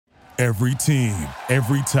Every team,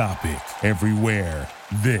 every topic, everywhere.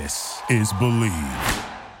 This is Believe.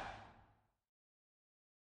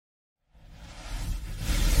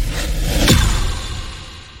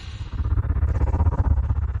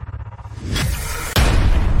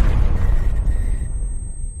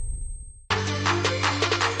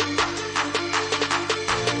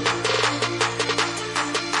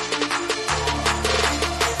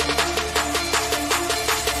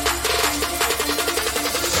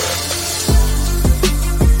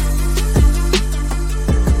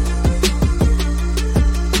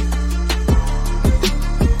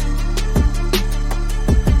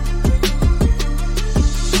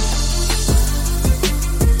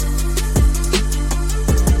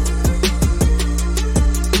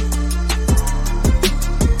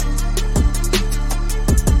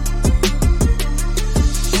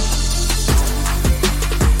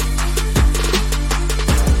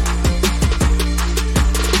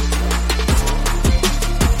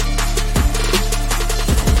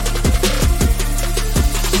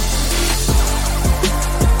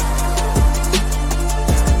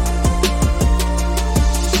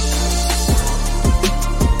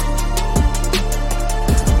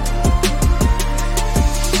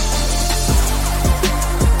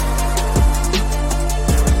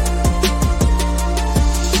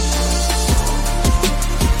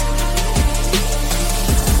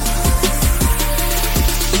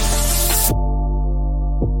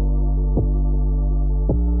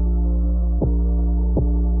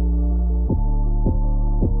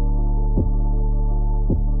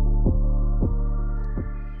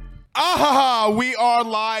 We are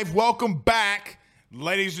live. Welcome back,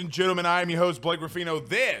 ladies and gentlemen. I am your host, Blake Ruffino.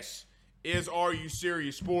 This is Are You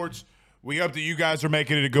Serious Sports. We hope that you guys are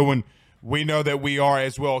making it a good one. We know that we are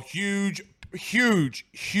as well. Huge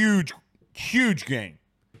game.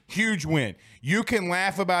 Huge win. You can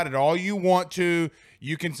laugh about it all you want to.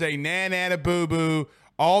 You can say na boo boo,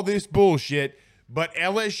 all this bullshit. But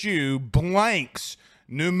LSU blanks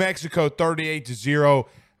New Mexico 38-0.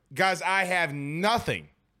 Guys, I have nothing.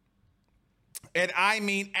 And I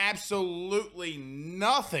mean absolutely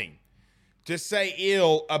nothing to say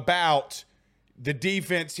ill about the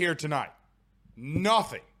defense here tonight.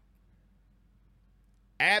 Nothing.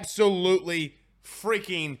 Absolutely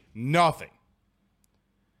freaking nothing.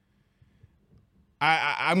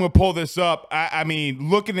 I'm going to pull this up. I mean,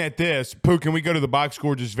 looking at this, Pooh, can we go to the box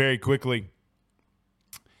score just very quickly?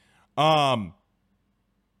 Oh,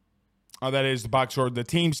 that is the box score. The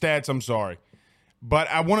team stats, I'm sorry. But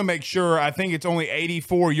I want to make sure, I think it's only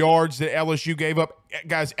 84 yards that LSU gave up.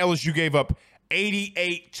 Guys, LSU gave up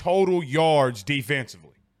 88 total yards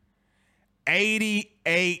defensively.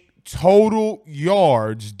 88 total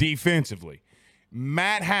yards defensively.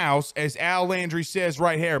 Matt House, as Al Landry says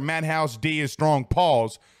right here, Matt House D is strong,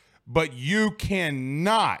 pause. But you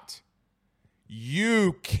cannot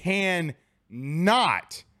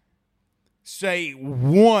say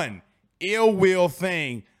one ill will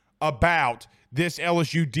thing about this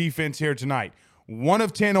LSU defense here tonight. 1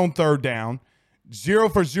 of 10 on third down, 0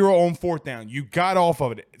 for 0 on fourth down. You got off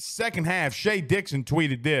of it. Second half, Shea Dixon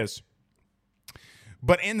tweeted this.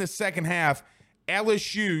 But in the second half,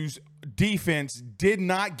 LSU's defense did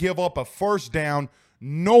not give up a first down,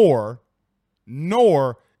 nor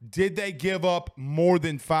did they give up more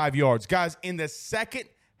than 5 yards. Guys, in the second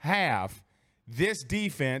half, this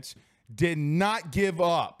defense did not give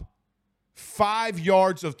up 5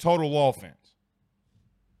 yards of total offense.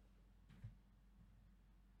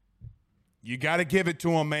 You got to give it to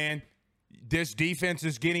them, man. This defense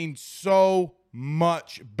is getting so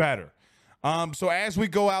much better. So as we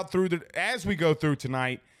go through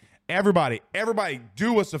tonight, everybody,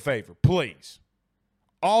 do us a favor, please.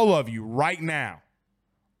 All of you right now,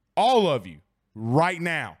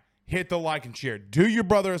 hit the like and share. Do your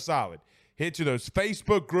brother a solid. Hit to those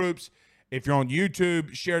Facebook groups. If you're on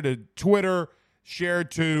YouTube, share to Twitter, share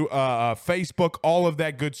to Facebook, all of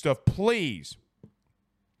that good stuff. Please.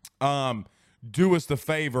 Do us the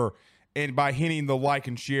favor and by hitting the like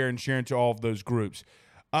and share and sharing to all of those groups.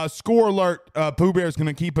 Score alert, Pooh Bear is going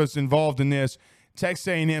to keep us involved in this. Texas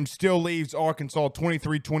A&M still leaves Arkansas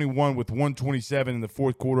 23-21 with 1:27 in the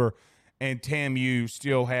fourth quarter, and TAMU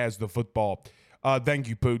still has the football. Thank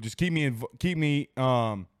you, Pooh. Just keep me in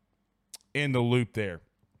the loop there.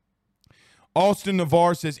 Austin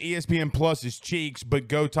Navarre says ESPN Plus is cheeks, but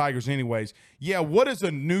go Tigers anyways. Yeah, what is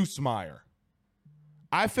a Newsmeyer?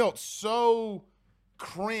 I felt so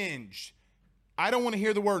cringed. I don't want to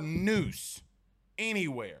hear the word noose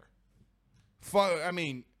anywhere. I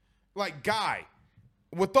mean, like, guy,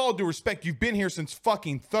 with all due respect, you've been here since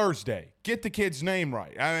fucking Thursday. Get the kid's name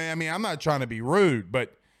right. I mean, I'm not trying to be rude,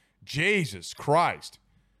 but Jesus Christ.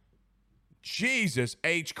 Jesus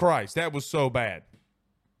H. Christ. That was so bad.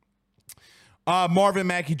 Marvin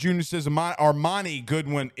Mackey Jr. says Armani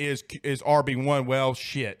Goodwin is RB1. Well,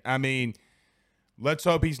 shit. I mean, let's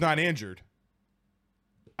hope he's not injured.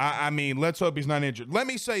 I mean, let's hope he's not injured. Let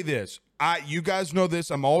me say this. You guys know this.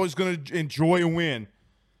 I'm always going to enjoy a win.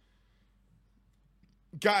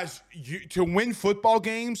 Guys, to win football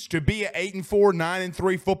games, to be an 8-4,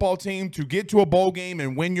 9-3 football team, to get to a bowl game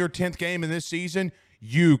and win your 10th game in this season,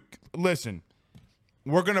 listen,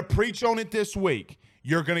 we're going to preach on it this week.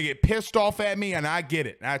 You're going to get pissed off at me, and I get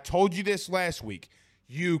it. And I told you this last week.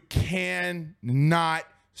 You cannot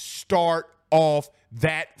start off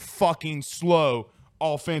that fucking slow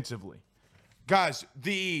offensively. Guys,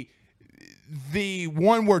 the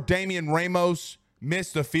one where Damian Ramos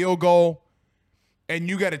missed the field goal, and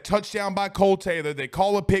you got a touchdown by Cole Taylor. They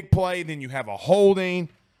call a pick play, then you have a holding.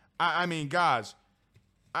 I mean, guys,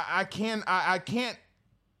 I can't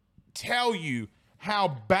tell you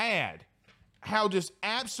how just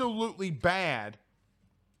absolutely bad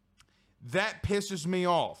that pisses me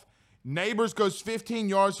off. Neighbors goes 15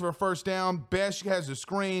 yards for a first down. Besh has a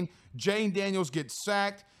screen. Jane Daniels gets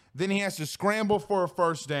sacked. Then he has to scramble for a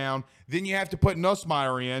first down. Then you have to put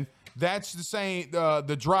Nussmeier in. That's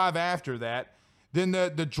the drive after that. Then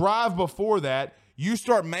the drive before that, you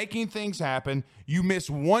start making things happen. You miss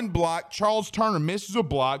one block. Charles Turner misses a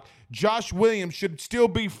block. Josh Williams should still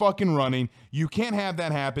be fucking running. You can't have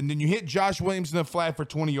that happen. Then you hit Josh Williams in the flat for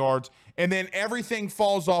 20 yards, and then everything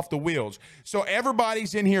falls off the wheels. So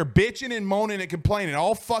everybody's in here bitching and moaning and complaining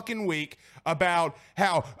all fucking week about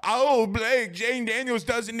how, Blake, Jane Daniels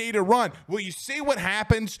doesn't need to run. Well, you see what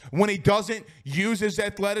happens when he doesn't use his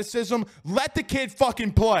athleticism? Let the kid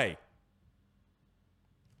fucking play.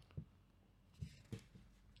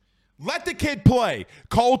 Let the kid play.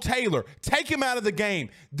 Cole Taylor, take him out of the game.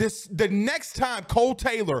 The next time Cole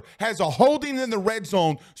Taylor has a holding in the red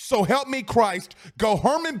zone, so help me Christ, go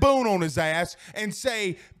Herman Boone on his ass and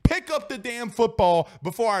say, pick up the damn football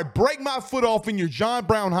before I break my foot off in your John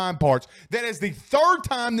Brown hind parts. That is the third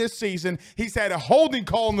time this season he's had a holding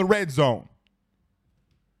call in the red zone.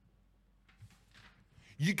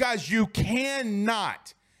 You guys, you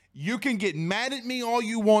cannot. You can get mad at me all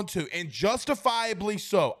you want to, and justifiably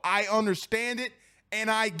so. I understand it,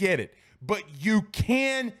 and I get it. But you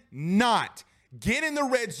cannot get in the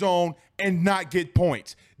red zone and not get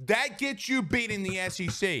points. That gets you beat in the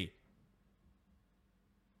SEC.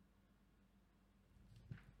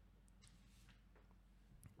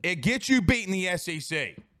 It gets you beat in the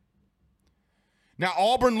SEC. Now,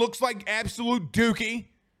 Auburn looks like absolute dookie.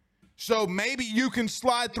 So maybe you can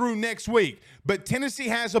slide through next week. But Tennessee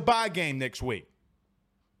has a bye game next week.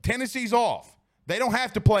 Tennessee's off. They don't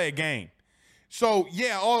have to play a game. So,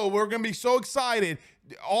 yeah, we're going to be so excited.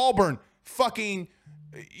 Auburn fucking,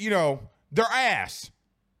 their ass.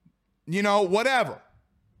 Whatever.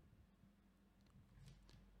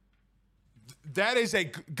 That is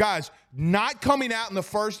guys, not coming out in the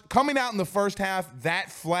first half that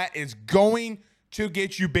flat is going to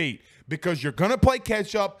get you beat. Because you're going to play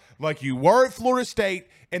catch up like you were at Florida State,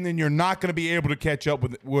 and then you're not going to be able to catch up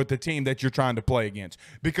with the team that you're trying to play against.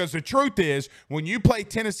 Because the truth is, when you play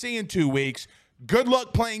Tennessee in 2 weeks, good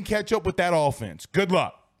luck playing catch up with that offense. Good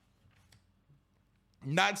luck.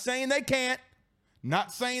 Not saying they can't.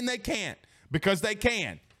 Not saying they can't, because they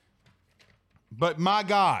can. But my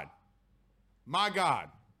God.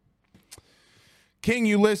 King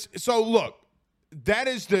Ulysses. So look. That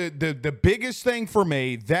is the biggest thing for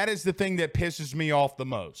me. That is the thing that pisses me off the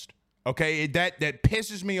most. Okay? That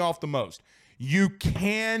pisses me off the most. You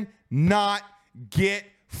cannot get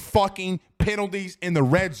fucking penalties in the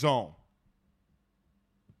red zone.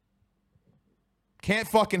 Can't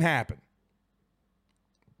fucking happen.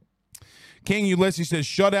 King Ulysses says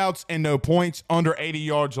shutouts and no points under 80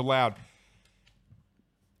 yards allowed.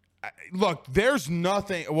 Look, there's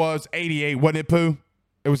nothing. It was 88, wasn't it, Pooh?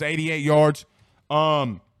 It was 88 yards.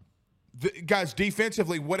 Guys,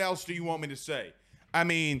 defensively, what else do you want me to say? I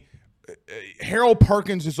mean, Harold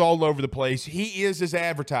Perkins is all over the place. He is as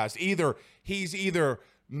advertised. He's either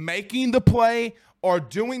making the play or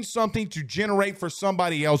doing something to generate for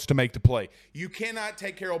somebody else to make the play. You cannot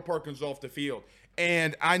take Harold Perkins off the field.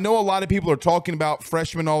 And I know a lot of people are talking about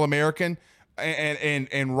freshman All-American,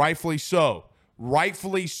 and rightfully so.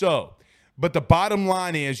 Rightfully so. But the bottom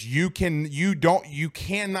line is you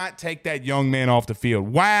cannot take that young man off the field.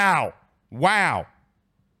 Wow.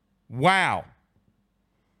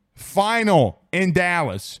 Final in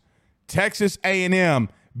Dallas. Texas A&M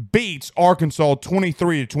beats Arkansas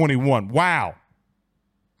 23-21. Wow.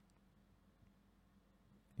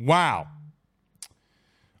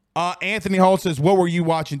 Anthony Hall says, what were you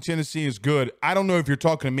watching? Tennessee is good. I don't know if you're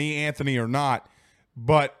talking to me, Anthony, or not,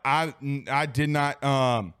 but I did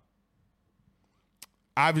not.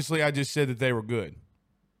 Obviously, I just said that they were good.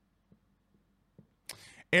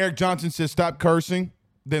 Eric Johnson says, stop cursing,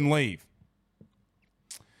 then leave.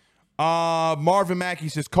 Marvin Mackey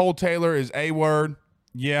says, Cole Taylor is A-word.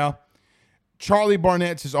 Yeah. Charlie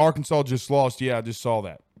Barnett says, Arkansas just lost. Yeah, I just saw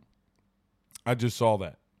that.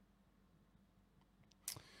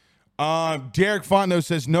 Derek Fontenot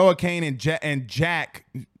says Noah Cain and Jack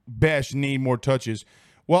Bech need more touches.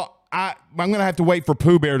 Well, I'm going to have to wait for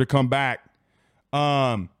Pooh Bear to come back.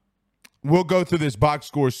 We'll go through this box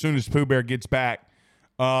score as soon as Pooh Bear gets back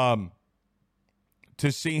to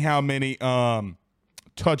see how many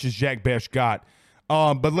touches Jack Bech got.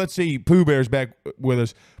 But let's see. Pooh Bear's back with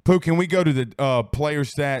us. Pooh, can we go to the player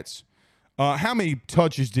stats? How many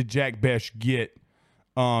touches did Jack Bech get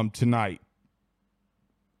tonight?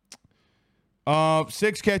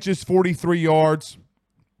 6 catches, 43 yards.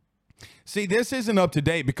 See, this isn't up to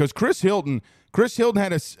date because Chris Hilton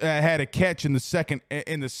had a catch in the second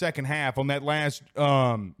half on that last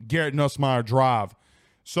Garrett Nussmeier drive.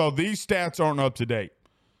 So these stats aren't up to date.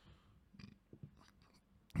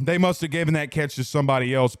 They must have given that catch to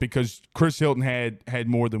somebody else because Chris Hilton had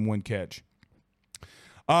more than one catch.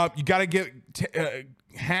 You got to get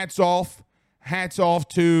hats off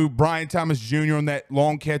to Brian Thomas Jr. on that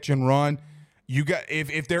long catch and run. You got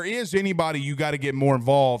if there is anybody you got to get more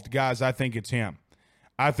involved, guys. I think it's him.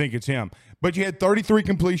 But you had 33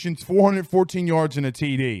 completions, 414 yards, and a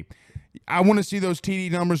TD. I want to see those TD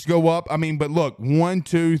numbers go up. I mean, but look, 1,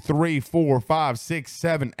 2, 3, 4, 5, 6,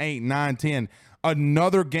 7, 8, 9, 10.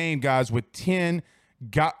 Another game, guys, with 10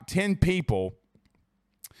 people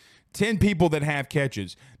that have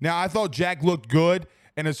catches. Now, I thought Jack looked good,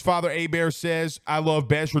 and as Father Abear says, I love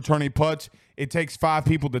Bech returning putts. It takes 5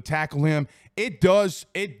 people to tackle him. It does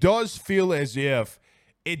feel as if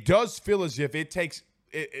it takes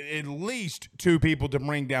at least 2 people to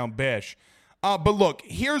bring down Bech. But look,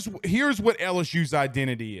 here's what LSU's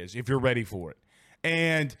identity is, if you're ready for it.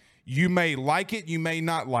 And you may like it, you may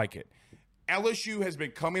not like it. LSU has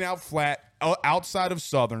been coming out flat outside of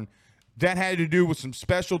Southern. That had to do with some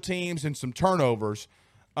special teams and some turnovers.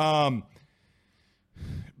 But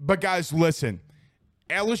guys, listen,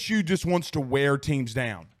 LSU just wants to wear teams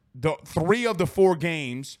down. The 3 of the 4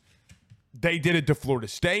 games, they did it to Florida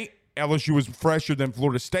State. LSU was fresher than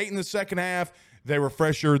Florida State in the second half. They were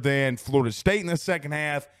fresher than Florida State in the second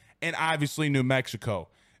half, and obviously New Mexico.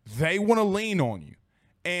 They want to lean on you.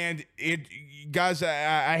 And guys,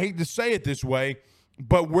 I hate to say it this way,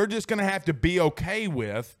 but we're just going to have to be okay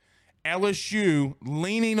with LSU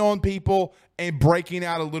leaning on people and breaking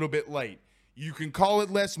out a little bit late. You can call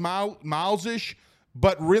it Les Miles-ish,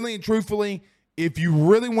 but really and truthfully, if you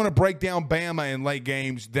really want to break down Bama in late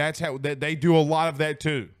games, that's how they do a lot of that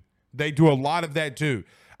too.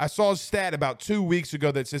 I saw a stat about 2 weeks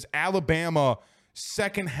ago that says Alabama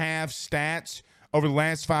second half stats over the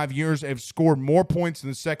last 5 years have scored more points in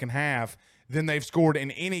the second half than they've scored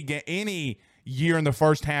in any year in the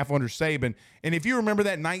first half under Saban. And if you remember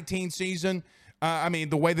that 19 season, the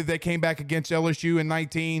way that they came back against LSU in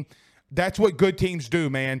 19, that's what good teams do,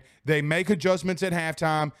 man. They make adjustments at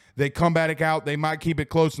halftime. They come back out. They might keep it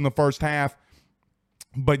close in the first half.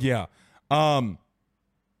 But, yeah,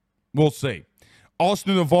 we'll see.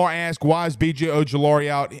 Austin Navarre asked, why is B.J. Ojulari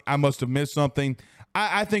out? I must have missed something.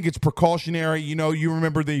 I think it's precautionary. You know, you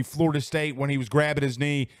remember the Florida State when he was grabbing his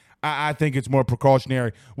knee. I think it's more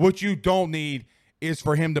precautionary. What you don't need is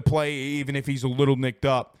for him to play even if he's a little nicked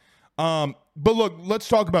up. But, look, let's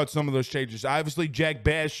talk about some of those changes. Obviously, Jack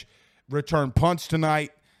Bech returned punts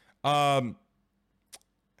tonight. Look,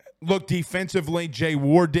 defensively, Jay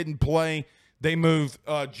Ward didn't play. They moved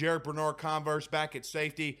Jared Bernard-Converse back at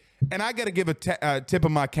safety. And I got to give a tip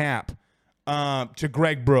of my cap to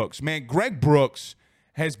Greg Brooks. Man, Greg Brooks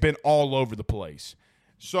has been all over the place.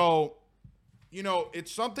 So, you know,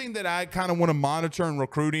 it's something that I kind of want to monitor in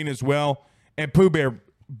recruiting as well. And Pooh Bear,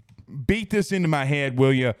 beat this into my head,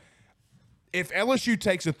 will you? If LSU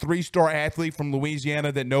takes a 3-star athlete from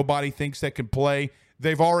Louisiana that nobody thinks that can play,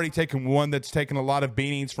 they've already taken one that's taken a lot of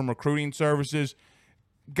beatings from recruiting services.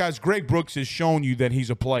 Guys, Greg Brooks has shown you that he's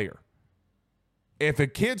a player. If a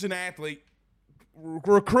kid's an athlete,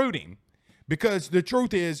 recruit him. Because the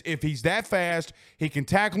truth is, if he's that fast, he can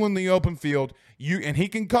tackle in the open field, and he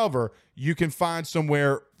can cover, you can find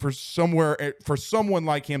somewhere for someone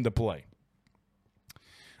like him to play.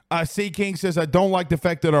 C. King says, I don't like the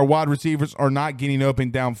fact that our wide receivers are not getting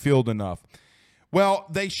open downfield enough. Well,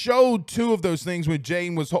 they showed 2 of those things when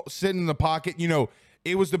Jane was sitting in the pocket. You know,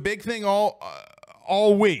 it was the big thing all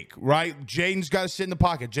all week, right? Jaden's got to sit in the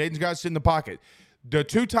pocket. Jaden's got to sit in the pocket. The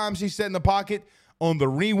 2 times he sat in the pocket on the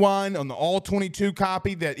rewind, on the all 22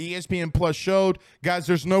 copy that ESPN Plus showed, guys,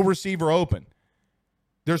 there's no receiver open.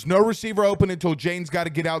 There's no receiver open until Jaden's got to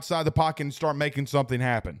get outside the pocket and start making something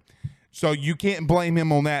happen. So you can't blame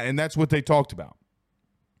him on that, and that's what they talked about.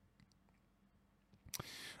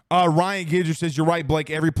 Ryan Gidger says, you're right, Blake.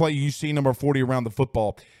 Every play you see number 40 around the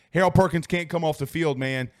football. Harold Perkins can't come off the field,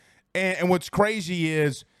 man. And what's crazy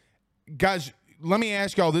is, guys, let me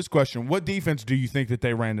ask y'all this question. What defense do you think that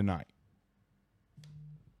they ran tonight?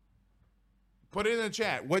 Put it in the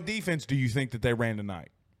chat. What defense do you think that they ran tonight?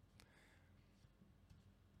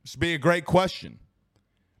 This would be a great question.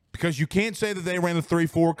 Because you can't say that they ran the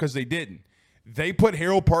 3-4 because they didn't. They put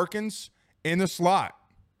Harold Perkins in the slot.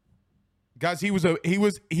 Guys, he was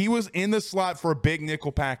in the slot for a big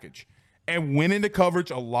nickel package and went into coverage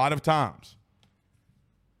a lot of times.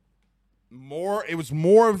 It was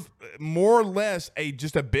more or less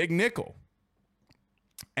just a big nickel.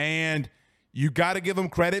 And you got to give them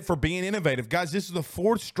credit for being innovative. Guys, this is the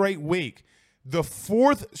 4th straight week. The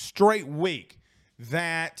 4th straight week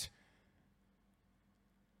that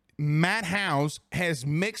Matt House has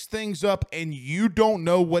mixed things up and you don't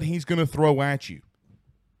know what he's going to throw at you.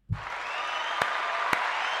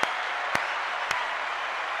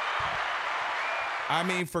 I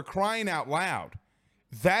mean, for crying out loud,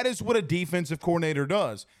 that is what a defensive coordinator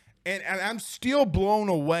does. And I'm still blown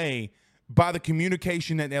away by the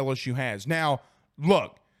communication that LSU has. Now,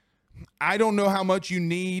 look, I don't know how much you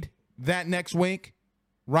need that next week,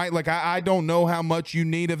 right? Like, I don't know how much you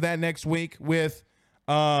need of that next week with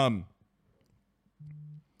going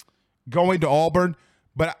to Auburn.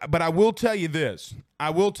 But I will tell you this.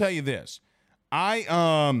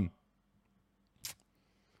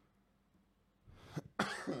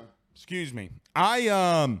 Excuse me.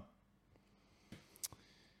 I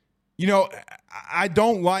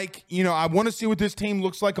don't like, I want to see what this team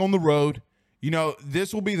looks like on the road.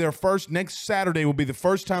 This will be their next Saturday will be the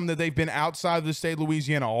first time that they've been outside of the state of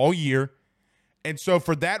Louisiana all year. And so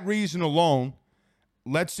for that reason alone,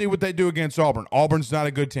 let's see what they do against Auburn. Auburn's not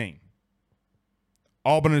a good team.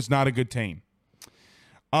 Auburn is not a good team.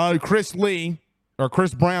 Chris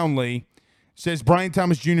Brownlee says Brian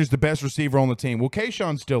Thomas Jr. is the best receiver on the team. Well,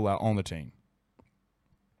 Kayshawn's still out on the team.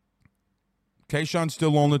 Kayshawn's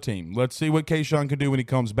still on the team. Let's see what Kayshawn can do when he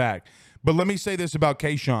comes back. But let me say this about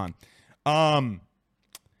Kayshawn.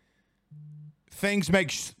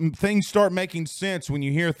 Things start making sense when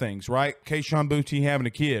you hear things, right? Kayshawn Boutte having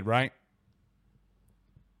a kid, right?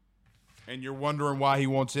 And you're wondering why he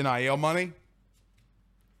wants NIL money?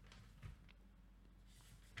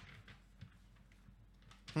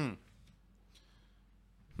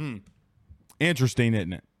 Interesting,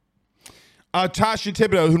 isn't it? Tasha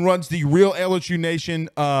Thibodeau, who runs the Real LSU Nation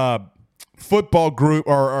football group,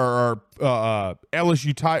 or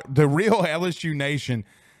LSU the Real LSU Nation.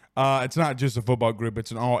 It's not just a football group; it's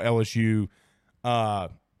an all LSU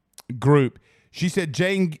group. She said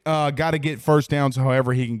Jane got to get first downs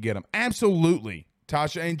however he can get them. Absolutely,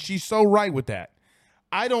 Tasha, and she's so right with that.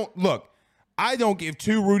 I don't give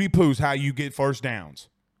two Rudy Poos how you get first downs.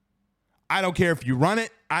 I don't care if you run it.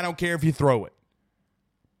 I don't care if you throw it.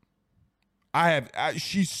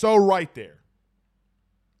 She's so right there.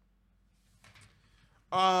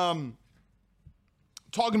 Talking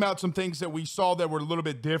about some things that we saw that were a little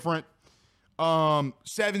bit different.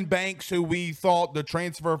 Sevyn Banks, who we thought the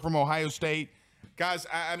transfer from Ohio State. Guys,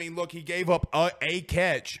 I mean, look, he gave up a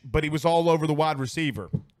catch, but he was all over the wide receiver.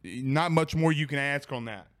 Not much more you can ask on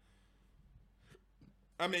that.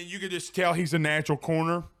 I mean, you could just tell he's a natural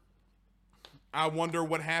corner. I wonder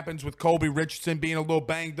what happens with Colby Richardson being a little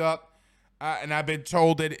banged up. And I've been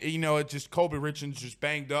told that, it's just Colby Richardson's just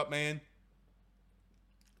banged up, man.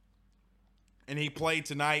 And he played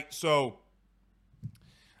tonight. So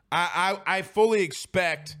I fully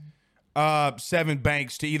expect Sevyn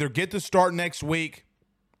Banks to either get the start next week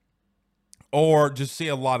or just see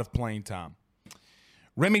a lot of playing time.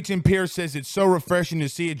 Remington Pierce says it's so refreshing to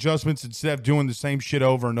see adjustments instead of doing the same shit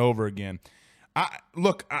over and over again.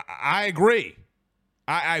 I agree.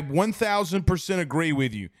 I 1,000% agree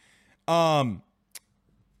with you. And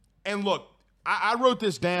look, I wrote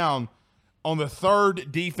this down on the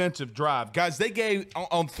third defensive drive. Guys, they gave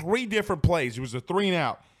on 3 different plays. It was a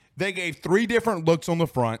 3-and-out. They gave 3 different looks on the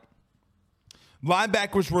front.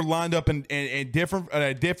 Linebackers were lined up in different,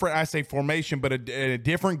 I say formation, but a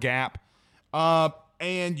different gap. And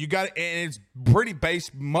it's pretty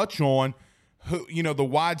based much on the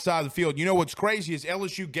wide side of the field. What's crazy is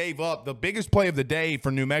LSU gave up the biggest play of the day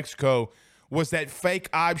for New Mexico was that fake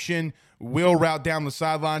option wheel route down the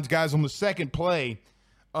sidelines. Guys, on the second play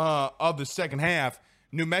of the second half,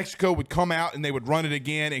 New Mexico would come out and they would run it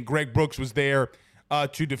again, and Greg Brooks was there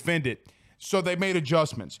to defend it. So they made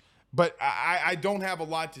adjustments. But I don't have a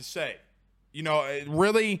lot to say. You know,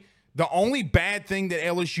 really, the only bad thing that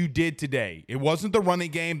LSU did today, it wasn't the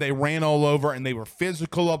running game. They ran all over, and they were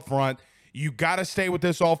physical up front. You got to stay with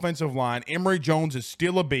this offensive line. Emory Jones is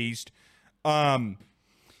still a beast.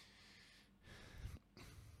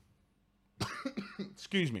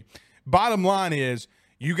 Excuse me. Bottom line is,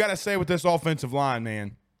 you got to stay with this offensive line,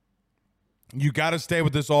 man. You got to stay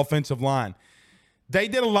with this offensive line. They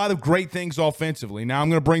did a lot of great things offensively. Now I'm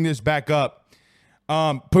going to bring this back up.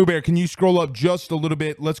 Pooh Bear, can you scroll up just a little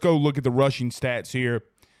bit? Let's go look at the rushing stats here.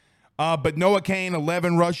 But Noah Cain,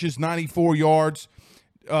 11 rushes, 94 yards.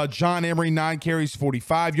 John Emery, 9 carries,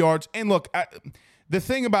 45 yards. And look, the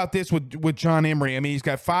thing about this with John Emery, I mean, he's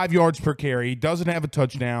got 5 yards per carry. He doesn't have a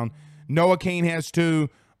touchdown. Noah Cain has 2.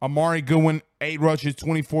 Amari Goodwin, 8 rushes,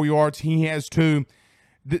 24 yards. He has 2.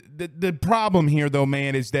 The problem here, though,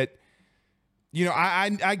 man, is that, you know,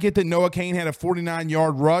 I get that Noah Cain had a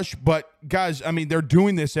 49-yard rush, but, guys, I mean, they're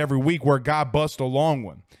doing this every week where a guy busts a long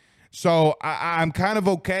one. So I'm kind of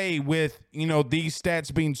okay with, you know, these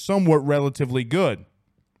stats being somewhat relatively good.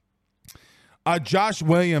 Josh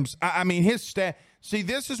Williams, I mean, his stat – see,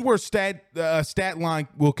 this is where stat line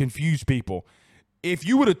will confuse people. If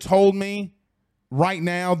you would have told me right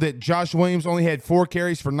now that Josh Williams only had 4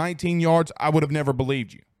 carries for 19 yards, I would have never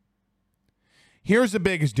believed you. Here's the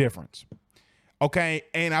biggest difference. Okay,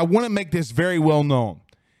 and I want to make this very well known.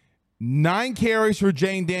 9 carries for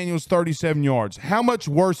Jane Daniels, 37 yards. How much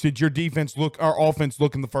worse did your defense look, our offense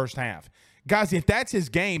look in the first half? Guys, if that's his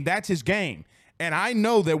game, that's his game. And I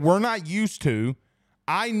know that we're not used to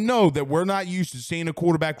seeing a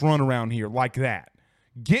quarterback run around here like that.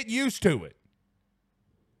 Get used to it.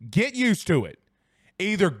 Get used to it.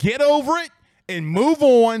 Either get over it and move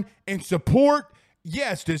on and support.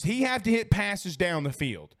 Yes, does he have to hit passes down the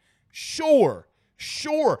field? Sure.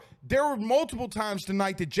 There were multiple times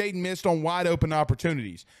tonight that Jaden missed on wide open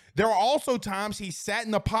opportunities. There are also times he sat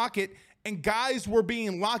in the pocket and guys were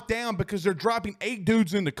being locked down because they're dropping 8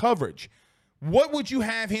 dudes into coverage. What would you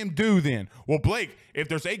have him do then? Well, Blake, if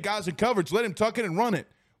there's 8 guys in coverage, let him tuck it and run it.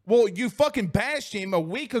 Well, you fucking bashed him a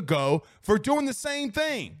week ago for doing the same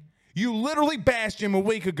thing. You literally bashed him a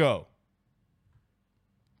week ago.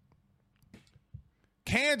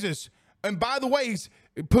 Kansas, and by the way,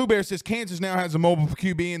 Pooh Bear says Kansas now has a mobile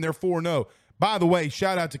QB and they're 4-0. By the way,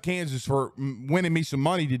 shout out to Kansas for winning me some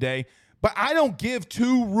money today. But I don't give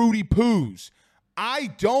 2 Rudy Poos. I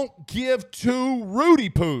don't give 2 Rudy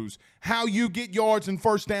Poos how you get yards and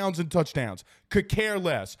first downs and touchdowns. Could care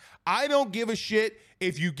less. I don't give a shit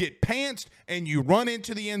if you get pantsed and you run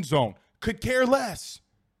into the end zone. Could care less.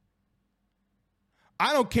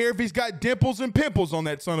 I don't care if he's got dimples and pimples on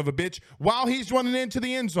that son of a bitch while he's running into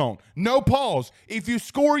the end zone. No pause. If you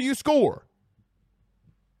score, you score.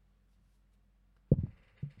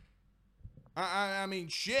 I mean,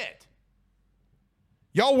 shit.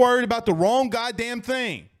 Y'all worried about the wrong goddamn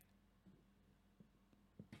thing.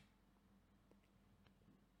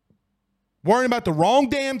 Worrying about the wrong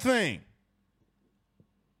damn thing.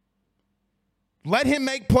 Let him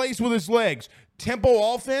make plays with his legs.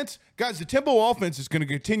 Tempo offense, guys, the tempo offense is going to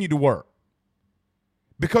continue to work.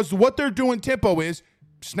 Because what they're doing tempo is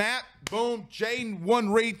snap, boom, Jaden,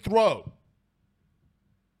 1 read, throw.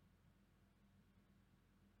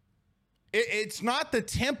 It's not the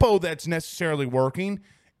tempo that's necessarily working.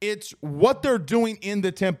 It's what they're doing in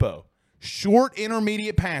the tempo. Short,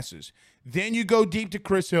 intermediate passes. Then you go deep to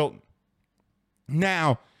Chris Hilton.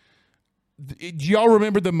 Now, do y'all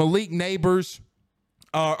remember the Malik Neighbors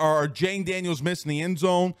or Jane Daniels missing the end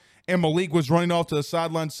zone and Malik was running off to the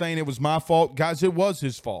sideline saying it was my fault? Guys, it was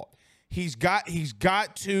his fault. He's got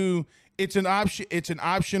to, it's an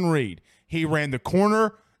option read. He ran the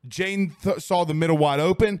corner. Jane saw the middle wide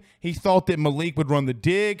open. He thought that Malik would run the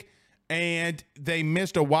dig, and they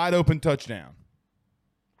missed a wide open touchdown.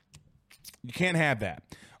 You can't have that.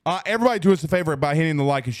 Everybody do us a favor by hitting the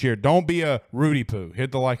like and share. Don't be a Rudy Poo.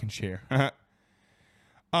 Hit the like and share.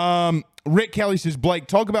 Rick Kelly says, Blake,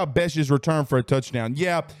 talk about Besh's return for a touchdown.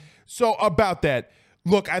 Yeah, so about that.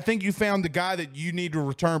 Look, I think you found the guy that you need to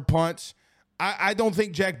return punts. I don't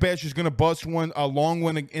think Jack Bech is going to bust a long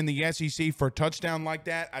one in the SEC for a touchdown like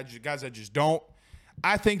that. I just don't.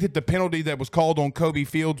 I think that the penalty that was called on Kobe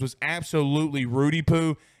Fields was absolutely Rudy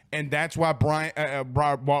Poo, and that's why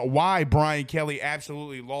Brian Kelly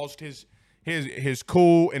absolutely lost his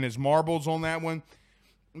cool and his marbles on that one.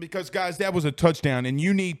 Because, guys, that was a touchdown, and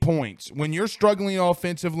you need points. When you're struggling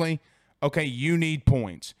offensively, Okay, you need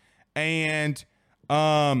points. And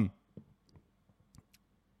let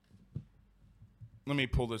me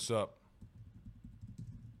pull this up.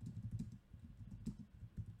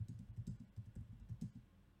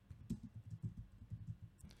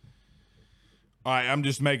 All right, I'm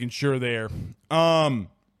just making sure there.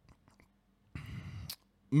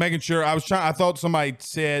 Making sure. I thought somebody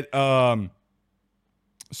said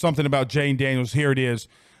something about Jane Daniels. Here it is.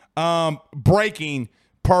 Breaking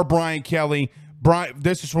per Brian Kelly.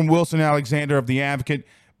 This is from Wilson Alexander of The Advocate.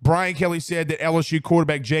 Brian Kelly said that LSU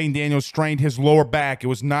quarterback Jane Daniels strained his lower back. It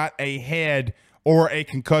was not a head or a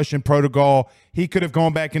concussion protocol. He could have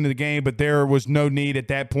gone back into the game, but there was no need at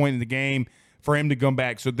that point in the game for him to come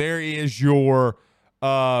back. So there is your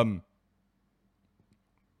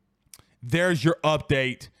there's your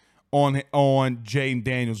update on Jane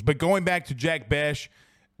Daniels. But going back to Jack Bech,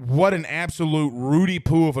 what an absolute Rudy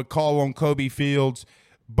Poo of a call on Kobe Fields.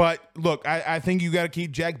 But look, I think you got to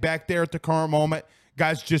keep Jack back there at the current moment.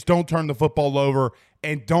 Guys, just don't turn the football over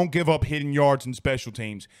and don't give up hidden yards in special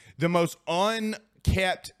teams. The most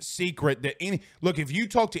unkept secret that if you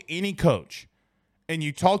talk to any coach and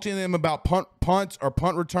you talk to them about punts or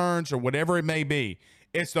punt returns or whatever it may be,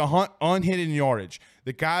 it's the unhidden yardage.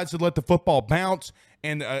 The guys that let the football bounce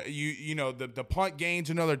and the punt gains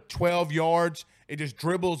another 12 yards. It just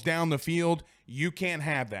dribbles down the field. You can't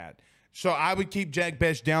have that. So I would keep Jack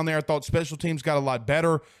Bech down there. I thought special teams got a lot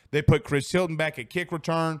better. They put Chris Hilton back at kick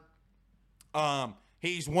return.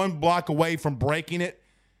 He's one block away from breaking it.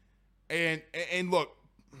 And look,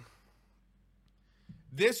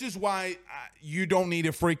 this is why you don't need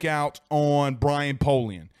to freak out on Brian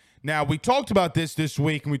Polian. Now, we talked about this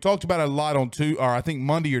week, and we talked about it a lot on I think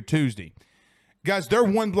Monday or Tuesday. Guys, they're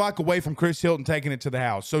one block away from Chris Hilton taking it to the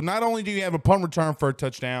house. So not only do you have a punt return for a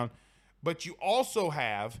touchdown, but you also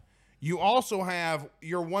have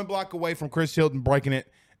you're one block away from Chris Hilton breaking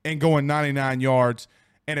it and going 99 yards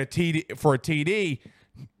and a TD.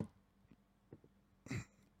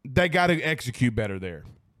 They got to execute better there.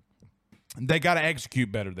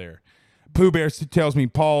 Pooh Bear tells me,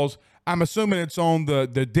 pause. I'm assuming it's on the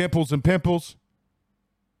dimples and pimples.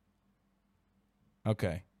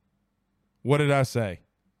 Okay. What did I say?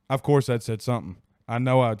 Of course I said something. I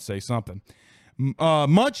know I'd say something.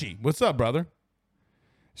 Munchie, what's up, brother?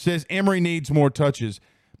 Says Emory needs more touches.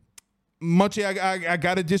 Munchie, I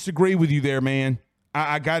got to disagree with you there, man.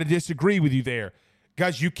 I got to disagree with you there.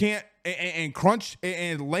 Guys, you can't – and crunch –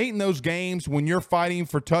 and late in those games when you're fighting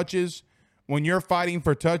for touches –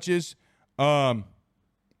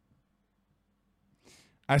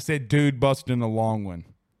 I said, dude, busting a long one.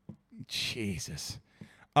 Jesus.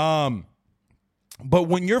 But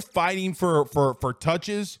when you're fighting for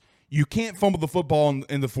touches, you can't fumble the football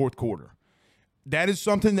in the fourth quarter. That is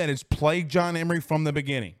something that has plagued John Emery from the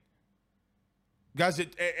beginning. Guys,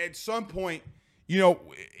 at some point,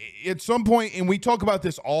 and we talk about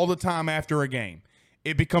this all the time after a game,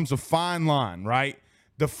 it becomes a fine line, right?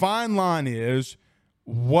 The fine line is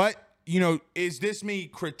is this me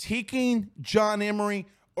critiquing John Emery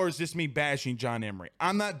or is this me bashing John Emery?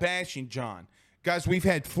 I'm not bashing John. Guys, we've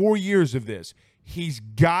had 4 years of this. He's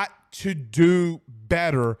got to do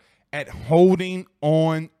better at holding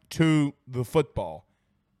on to the football.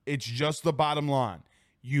 It's just the bottom line.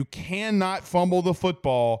 You cannot fumble the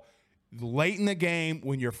football late in the game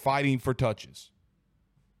when you're fighting for touches.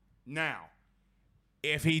 Now,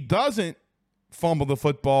 if he doesn't fumble the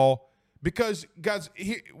football, because, guys,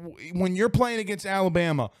 when you're playing against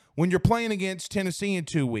Alabama, when you're playing against Tennessee in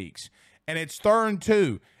 2 weeks, and it's 3rd and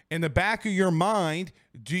 2, in the back of your mind,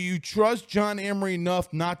 do you trust John Emery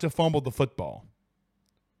enough not to fumble the football?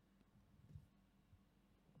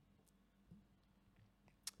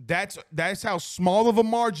 That's how small of a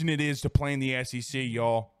margin it is to play in the SEC,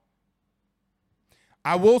 y'all.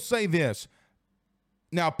 I will say this.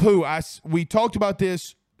 Now, Pooh, we talked about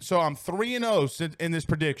this, so I'm 3-0 in this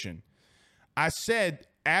prediction. I said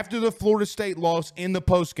after the Florida State loss in the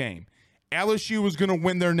postgame, LSU was going to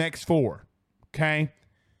win their next 4, okay?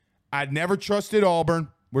 I'd never trusted Auburn.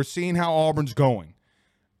 We're seeing how Auburn's going.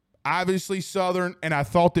 Obviously, Southern, and I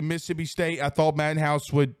thought that Mississippi State, I thought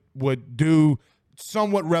Maddenhouse would do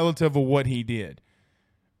somewhat relative of what he did.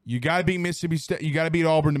 You got to beat Mississippi State. You got to beat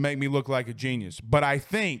Auburn to make me look like a genius. But I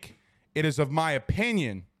think it is of my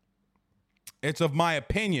opinion. It's of my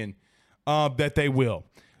opinion that they will.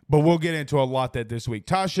 But we'll get into a lot that this week.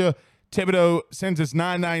 Tasha Thibodeau sends us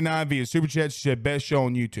 $9.99 via Super Chat. She said, best show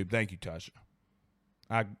on YouTube. Thank you, Tasha.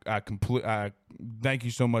 I thank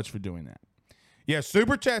you so much for doing that. Yeah,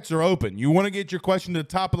 Super Chats are open. You want to get your question to the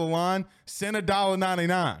top of the line? Send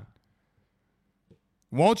 $1.99.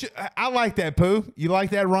 Won't you? I like that, Pooh. You like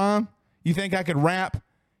that rhyme? You think I could rap?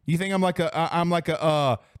 You think I'm like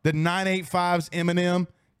the 985's Eminem?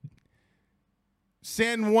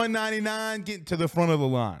 Send 199, get to the front of the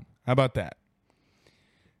line. How about that?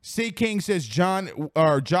 C. King says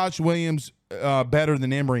Josh Williams better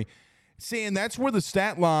than Emory. See, and that's where the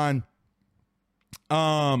stat line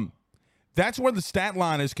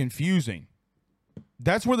is confusing.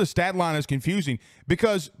 That's where the stat line is confusing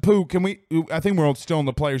because Pooh, I think we're still on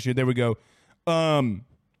the players here. There we go.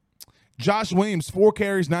 Josh Williams, 4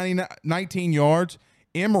 carries, 19 yards.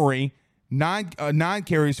 Emory, 9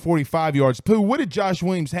 carries, 45 yards. Pooh, what did Josh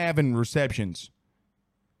Williams have in receptions?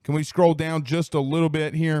 Can we scroll down just a little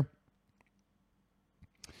bit here?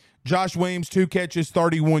 Josh Williams, 2 catches,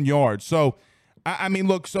 31 yards. So, I mean,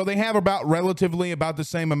 look, so they have relatively about the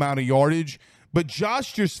same amount of yardage, but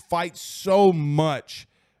Josh just fights so much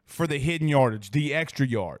for the hidden yardage, the extra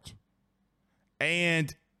yards.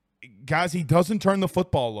 And, guys, he doesn't turn the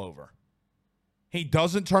football over. He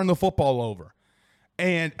doesn't turn the football over.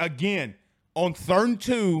 And, again, on 3rd and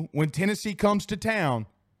 2, when Tennessee comes to town,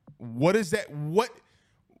 what is that?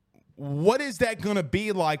 What is that going to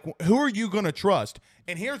be like? Who are you going to trust?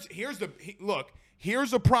 And here's a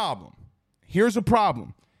problem. Here's a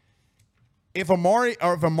problem. If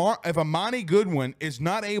Amani Goodwin is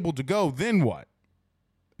not able to go, then what?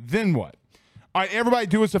 Then what? All right, everybody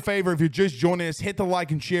do us a favor. If you're just joining us, hit the like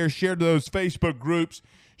and share to those Facebook groups,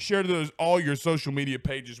 share to all your social media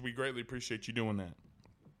pages. We greatly appreciate you doing that.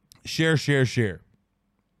 Share.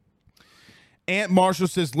 Aunt Marshall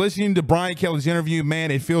says, listening to Brian Kelly's interview,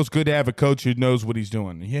 man, it feels good to have a coach who knows what he's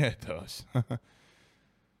doing. Yeah, it does.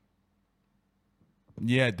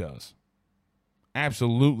 Yeah, it does.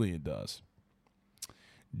 Absolutely it does.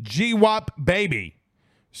 G-Wop Baby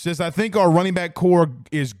says, I think our running back core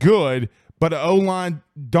is good, but the O-line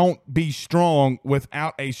don't be strong.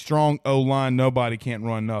 Without a strong O-line, nobody can't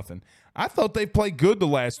run nothing. I thought they played good the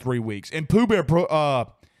last 3 weeks. And Pooh Bear,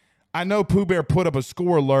 I know Pooh Bear put up a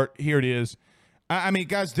score alert. Here it is. I mean,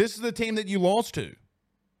 guys, this is the team that you lost to.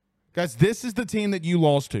 Guys, this is the team that you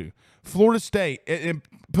lost to. Florida State. And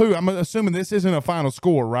Pooh, I'm assuming this isn't a final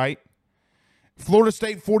score, right? Florida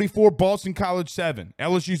State 44, Boston College 7.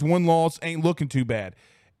 LSU's 1 loss ain't looking too bad.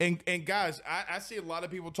 And guys, I see a lot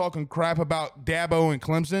of people talking crap about Dabo and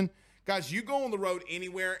Clemson. Guys, you go on the road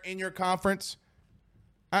anywhere in your conference.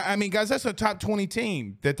 I mean, guys, that's a top 20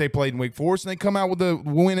 team that they played in Wake Forest, and they come out with a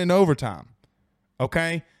win in overtime.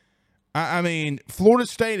 Okay? I mean, Florida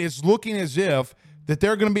State is looking as if that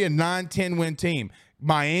they're going to be a 9-10 win team.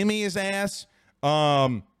 Miami is ass.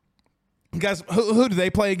 Guys, who do they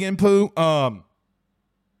play again, Pooh?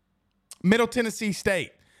 Middle Tennessee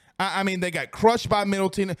State. I mean, they got crushed by Middle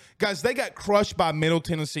Tennessee. Guys, they got crushed by Middle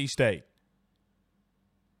Tennessee State.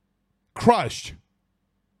 Crushed.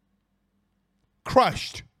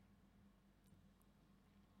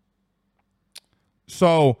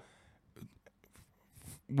 So,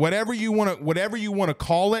 whatever you want to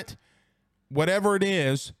call it, whatever it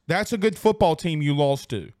is, that's a good football team you lost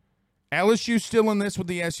to. LSU still in this with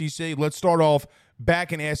the SEC. Let's start off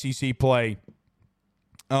back in SEC play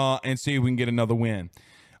and see if we can get another win.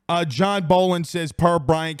 John Boland says, per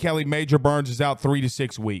Brian Kelly, Major Burns is out 3 to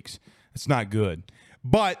 6 weeks. It's not good.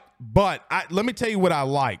 But let me tell you what I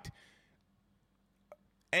liked.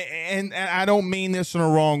 And I don't mean this in a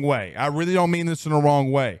wrong way. I really don't mean this in a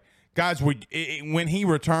wrong way. Guys, when he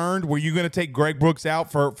returned, were you going to take Greg Brooks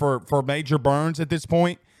out for Major Burns at this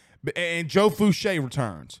point? And Joe Fouché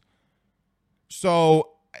returns. So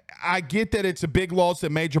I get that it's a big loss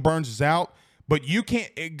that Major Burns is out, but you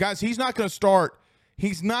can't, guys. He's not going to start.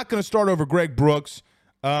 He's not going to start over Greg Brooks.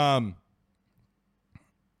 Now,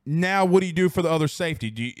 what do you do for the other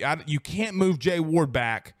safety? You can't move Jay Ward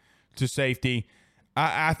back to safety.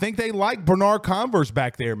 I think they like Bernard Converse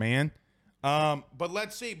back there, man. But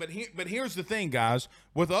let's see. But here's the thing, guys.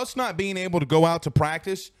 With us not being able to go out to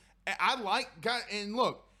practice, and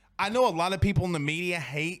look, I know a lot of people in the media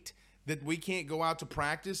hate that we can't go out to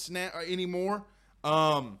practice anymore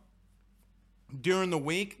during the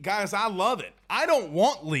week. Guys, I love it. I don't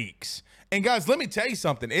want leaks. And, guys, let me tell you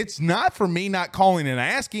something. It's not for me not calling and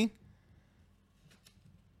asking.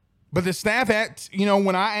 But the staff,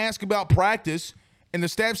 when I ask about practice and the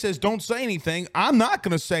staff says don't say anything, I'm not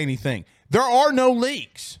going to say anything. There are no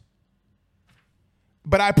leaks.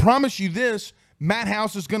 But I promise you this, Matt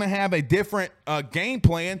House is going to have a different game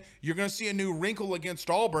plan. You're going to see a new wrinkle against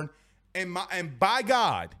Auburn. And by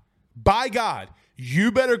God,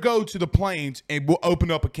 you better go to the Plains and we'll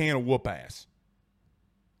open up a can of whoop ass.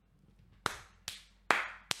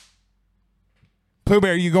 Pooh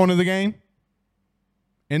Bear, you going to the game?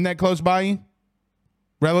 Isn't that close by you?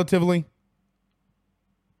 Relatively?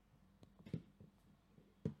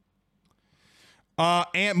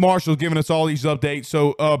 Ant Marshall's giving us all these updates.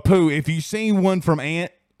 So, Pooh, if you seen one from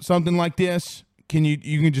Ant, something like this,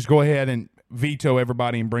 you can just go ahead and veto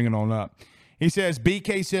everybody and bring it on up. He says,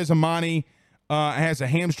 BK says Amani has a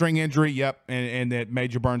hamstring injury. Yep, and that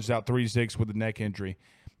Major Burns is out 3-6 with a neck injury.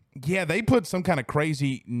 Yeah, they put some kind of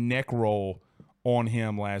crazy neck roll on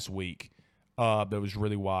him last week. That was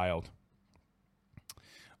really wild.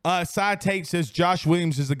 Side Tate says Josh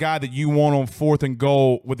Williams is the guy that you want on 4th and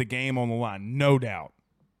goal with the game on the line. No doubt.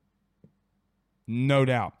 No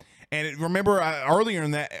doubt. And remember earlier, it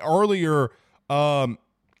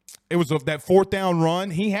was that 4th down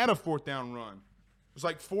run. He had a 4th down run. It was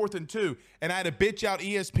like 4th and 2. And I had to bitch out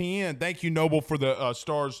ESPN. Thank you, Noble, for the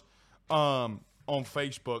stars on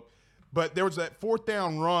Facebook. But there was that 4th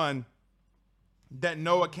down run that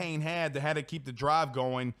Noah Kane had that had to keep the drive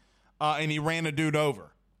going, and he ran a dude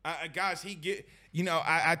over. Guys,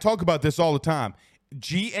 I talk about this all the time.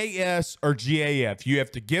 GAS or GAF. You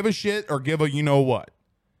have to give a shit or give a you know what.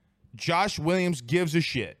 Josh Williams gives a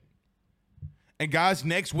shit. And guys,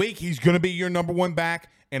 next week he's going to be your number 1 back,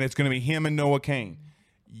 and it's going to be him and Noah Kane.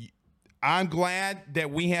 I'm glad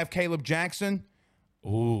that we have Caleb Jackson.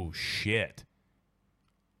 Oh, shit.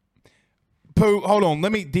 Pooh, hold on.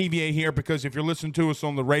 Let me deviate here because if you're listening to us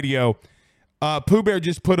on the radio, Pooh Bear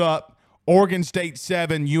just put up Oregon State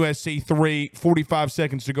 7, USC 3, 45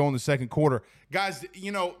 seconds to go in the second quarter. Guys,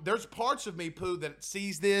 there's parts of me, Pooh, that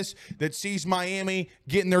sees this, that sees Miami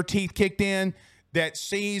getting their teeth kicked in, that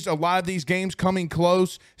sees a lot of these games coming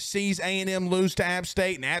close, sees A&M lose to App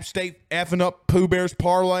State, and App State effing up Pooh Bear's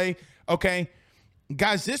parlay. Okay?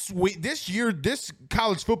 Guys, this year, this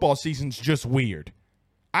college football season's just weird.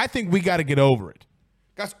 I think we got to get over it.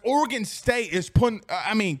 Guys, Oregon State is putting,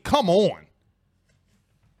 come on.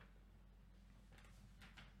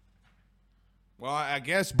 Well, I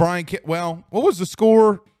guess what was the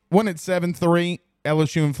score? Wasn't it 7-3,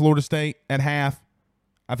 LSU and Florida State at half?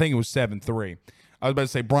 I think it was 7-3. I was about to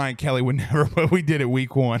say Brian Kelly would never, but we did it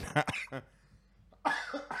week 1.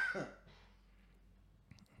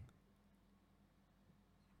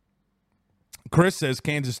 Chris says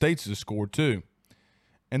Kansas State's the score too.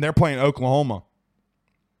 And they're playing Oklahoma.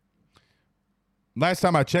 Last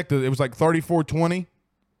time I checked it was like 34-20.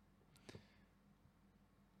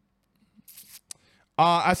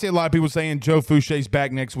 I see a lot of people saying Joe Fouche's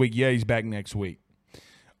back next week. Yeah, he's back next week.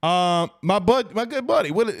 My good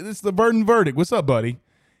buddy. It's the Verdant Verdict. What's up, buddy?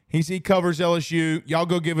 He covers LSU. Y'all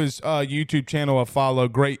go give his YouTube channel a follow.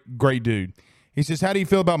 Great dude. He says, how do you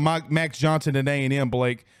feel about Max Johnson at A&M,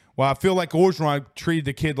 Blake? Well, I feel like Orgeron treated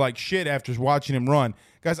the kid like shit after watching him run.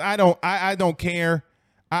 Guys, I don't care.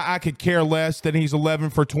 I could care less that he's 11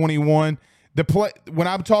 for 21. The play when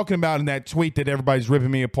I'm talking about in that tweet that everybody's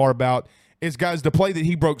ripping me apart about is, guys, the play that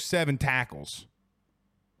he broke 7 tackles.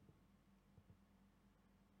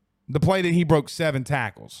 The play that he broke 7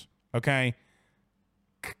 tackles. Okay?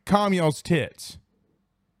 Calm y'all's tits.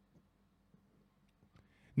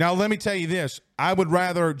 Now, let me tell you this. I would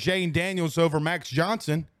rather Jane Daniels over Max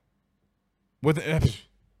Johnson.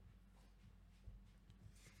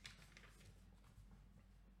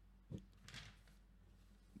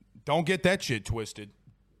 Don't get that shit twisted.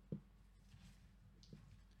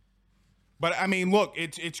 But, look,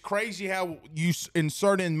 it's crazy how you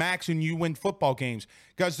insert in Max and you win football games.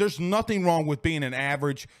 Guys, there's nothing wrong with being an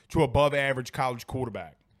average to above average college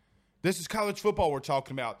quarterback. This is college football we're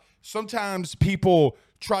talking about. Sometimes people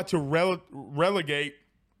try to relegate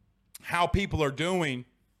how people are doing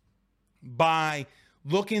by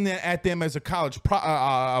looking at them as a college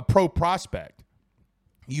pro prospect.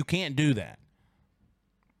 You can't do that.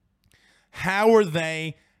 How are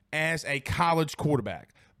they as a college quarterback?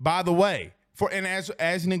 By the way,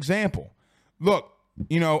 as an example, look,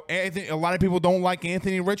 Anthony, a lot of people don't like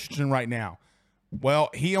Anthony Richardson right now. Well,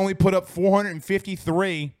 he only put up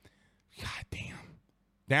 453. God damn.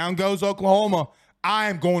 Down goes Oklahoma. I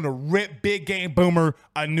am going to rip Big Game Boomer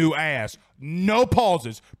a new ass. No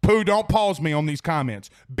pauses. Pooh, don't pause me on these comments.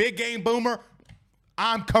 Big Game Boomer,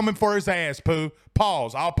 I'm coming for his ass, Pooh.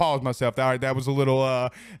 Pause. I'll pause myself. All right, that was a little,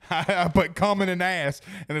 I put coming and ass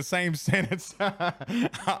in the same sentence.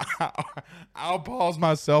 I'll pause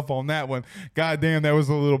myself on that one. God damn, that was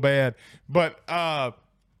a little bad. But, God,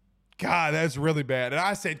 that's really bad. And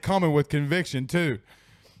I said coming with conviction, too.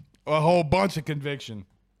 A whole bunch of conviction.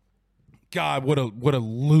 God, what a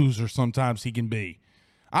loser sometimes he can be.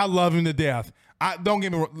 I love him to death. Don't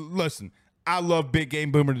get me wrong. Listen, I love Big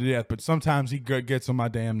Game Boomer to death, but sometimes he gets on my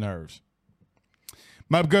damn nerves.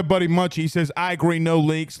 My good buddy Munchie says, I agree, no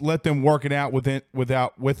leaks. Let them work it out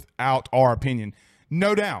without our opinion.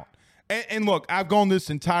 No doubt. And look, I've gone this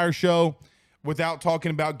entire show. without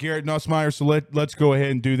talking about Garrett Nussmeier. So let's go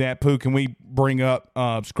ahead and do that. Pooh, can we bring up,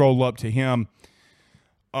 scroll up to him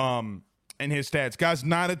and his stats? Guys,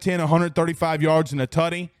 9 of 10, 135 yards and a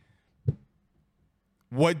tutty.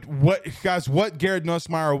 What Garrett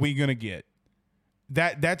Nussmeier are we going to get?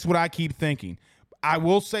 That's what I keep thinking. I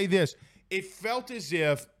will say this. It felt as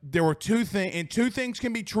if there were two things, and two things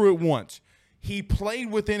can be true at once. He played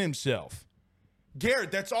within himself.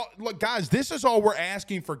 Garrett, that's all. Look, guys, this is all we're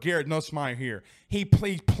asking for Garrett Nussmeier here. He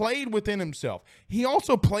played within himself. He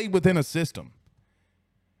also played within a system.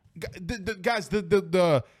 Guys,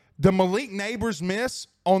 the Malik Neighbors miss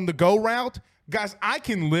on the go route, guys, I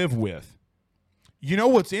can live with. You know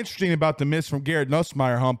what's interesting about the miss from Garrett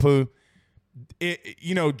Nussmeier, Pooh?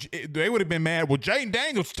 They would have been mad. Well, Jaden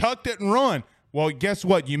Daniels tucked it and run. Well, guess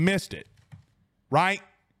what? You missed it, right?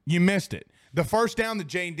 You missed it. The first down that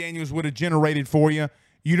Jaden Daniels would have generated for you,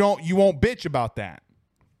 you won't bitch about that.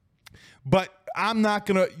 But I'm not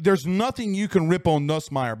going to – there's nothing you can rip on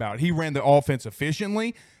Nussmeier about. He ran the offense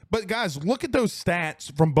efficiently. But, guys, look at those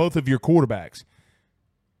stats from both of your quarterbacks.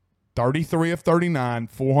 33 of 39,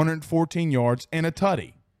 414 yards, and a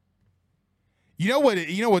tutty. You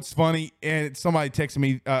know what's funny? And somebody texted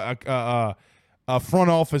me a front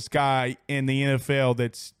office guy in the NFL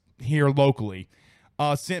that's here locally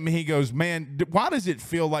sent me. He goes, man, why does it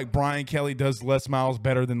feel like Brian Kelly does Les Miles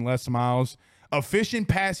better than Les Miles? Efficient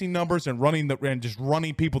passing numbers and just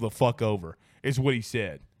running people the fuck over is what he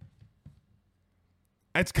said.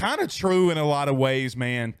 It's kind of true in a lot of ways,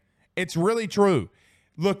 man. It's really true.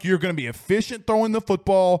 Look, you're going to be efficient throwing the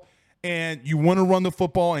football, and you want to run the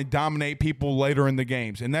football and dominate people later in the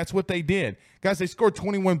games. And that's what they did. Guys, they scored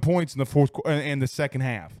 21 points in the second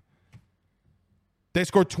half. They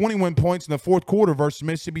scored 21 points in the fourth quarter versus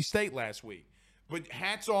Mississippi State last week. But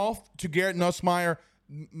hats off to Garrett Nussmeier.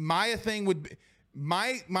 My thing would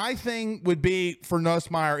be for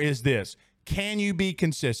Nussmeier is this. Can you be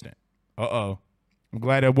consistent? Uh-oh. I'm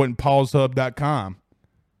glad I wasn't paulshub.com.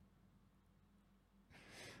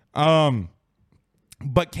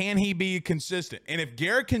 But can he be consistent? And if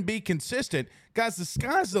Garrett can be consistent, guys, the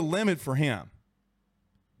sky's the limit for him.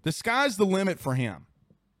 The sky's the limit for him.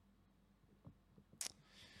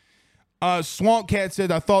 Swamp Cat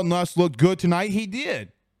said, I thought Nuss looked good tonight. He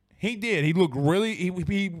did. He did. He looked really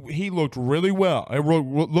he looked really well. It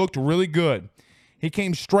looked really good. He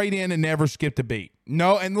came straight in and never skipped a beat.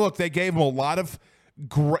 No, and look, they gave him a lot of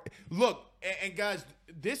great look, and guys,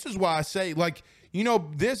 this is why I say, like,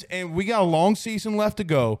 this, and we got a long season left to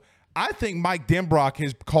go. I think Mike Denbrock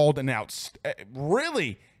has called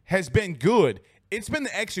really has been good. It's been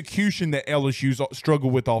the execution that LSU's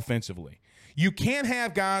struggled with offensively. You can't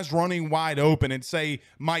have guys running wide open and say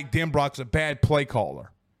Mike Denbrock's a bad play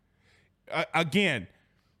caller. Again,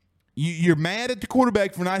 you're mad at the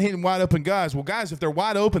quarterback for not hitting wide open guys. Well, guys, if they're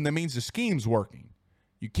wide open, that means the scheme's working.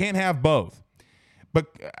 You can't have both. But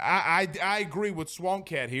I agree with Swamp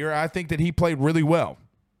Cat here. I think that he played really well.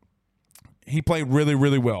 He played really,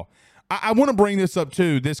 really well. I want to bring this up,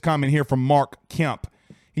 too, this comment here from Mark Kemp.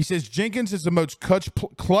 He says, Jenkins is the most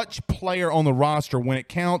clutch player on the roster when it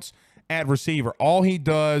counts at receiver. All he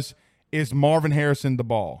does is Marvin Harrison the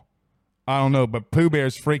ball. I don't know, but Pooh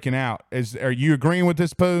Bear's freaking out. Are you agreeing with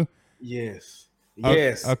this, Pooh? Yes.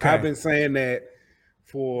 Okay. I've been saying that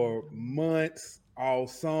for months, all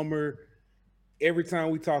summer. Every time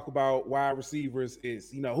we talk about wide receivers,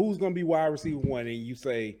 it's, who's going to be wide receiver one? And you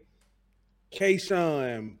say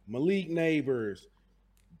Kayshawn, Malik Neighbors,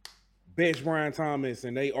 Besh Brian Thomas,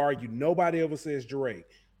 and they argue. Nobody ever says Jure.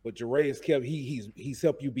 But Jure has kept, he's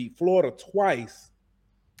helped you beat Florida twice.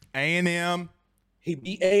 A&M. He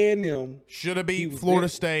beat A&M. Should have beat Florida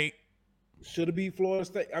State. Should have beat Florida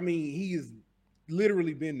State. I mean, he's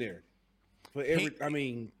literally been there for every.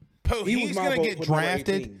 Pooh, he's going to get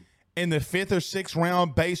drafted in the 5th or 6th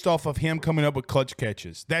round based off of him coming up with clutch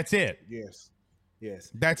catches. That's it. Yes.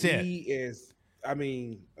 That's it. He is.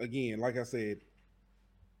 Again, like I said,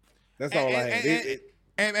 that's all I have.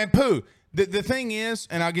 And Pooh, the thing is,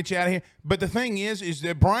 and I'll get you out of here, but the thing is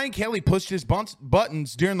that Brian Kelly pushed his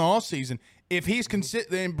buttons during the offseason. If he's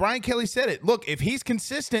consistent, and Brian Kelly said it, look, if he's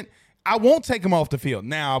consistent, I won't take him off the field.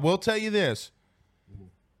 Now, I will tell you this.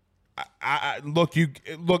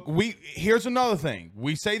 Here's another thing.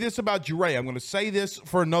 We say this about Jure. I'm going to say this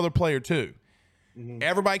for another player too. Mm-hmm.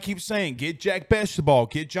 Everybody keeps saying, get Jack Besh the ball,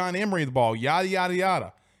 get John Emery the ball, yada, yada,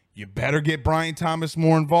 yada. You better get Brian Thomas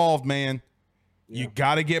more involved, man. Yeah. You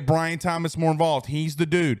got to get Brian Thomas more involved. He's the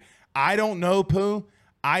dude. I don't know, Pooh.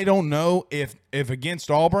 I don't know if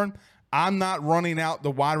against Auburn, I'm not running out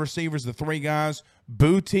the wide receivers, the 3 guys,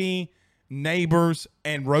 Booty, Neighbors,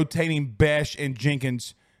 and rotating Besh and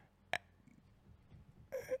Jenkins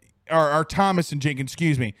or Thomas and Jenkins,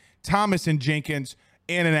 excuse me, Thomas and Jenkins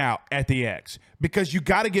in and out at the X, because you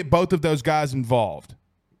got to get both of those guys involved.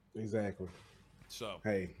 Exactly. So,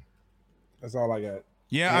 hey, that's all I got.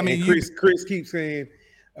 Yeah, and, I mean, Chris keeps saying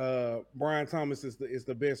Brian Thomas is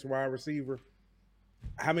the best wide receiver.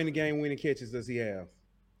 How many game-winning catches does he have?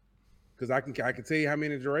 Because I can tell you how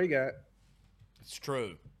many Dre got. It's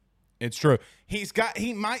true. It's true.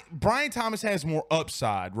 Brian Thomas has more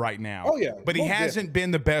upside right now. Oh, yeah. But he hasn't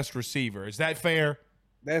been the best receiver. Is that fair?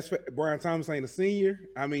 That's fair. Brian Thomas ain't a senior.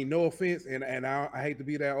 I mean, no offense, and I hate to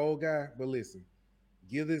be that old guy, but listen,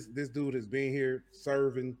 give this dude has been here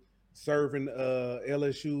serving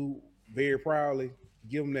LSU very proudly.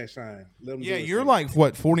 Give him that shine. Let him. Yeah, you're like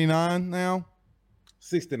what, 49 now?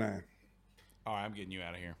 69. All right, I'm getting you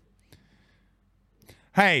out of here.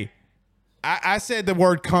 Hey, I said the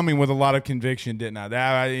word coming with a lot of conviction, didn't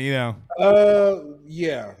I? Yeah.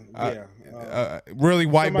 Really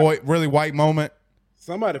white moment.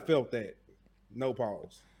 Somebody felt that. No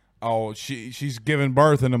pause. Oh, she's giving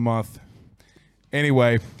birth in a month.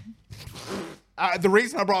 Anyway, the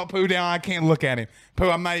reason I brought Pooh down, I can't look at him. Pooh,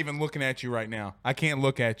 I'm not even looking at you right now. I can't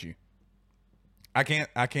look at you. I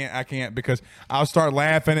can't because I'll start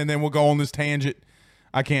laughing and then we'll go on this tangent.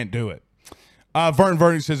 I can't do it. Vernon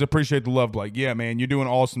Vernon says, appreciate the love, Blake. Yeah, man, you're doing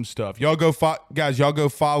awesome stuff. Y'all go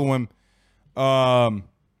follow him on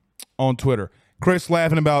Twitter. Chris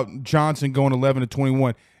laughing about Johnson going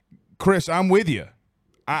 11-21. Chris, I'm with you.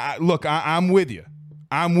 I'm with you.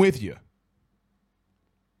 I'm with you.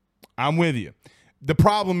 The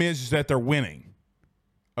problem is that they're winning,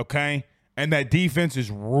 okay? And that defense is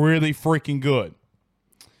really freaking good.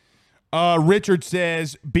 Richard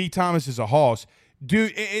says, B. Thomas is a hoss.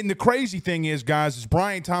 Dude, and the crazy thing is, guys, is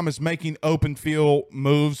Brian Thomas making open field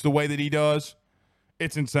moves the way that he does?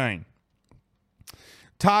 It's insane.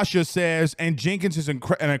 Tasha says, and Jenkins is an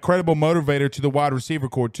incredible motivator to the wide receiver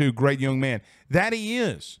corps, too. Great young man. That he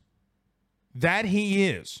is.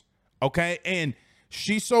 Okay? And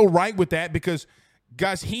she's so right with that because,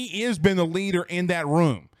 guys, he has been the leader in that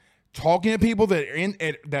room. Talking to people that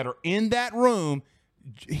are in that room,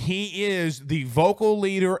 he is the vocal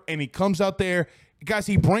leader, and he comes out there. Guys,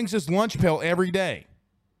 he brings his lunch pail every day.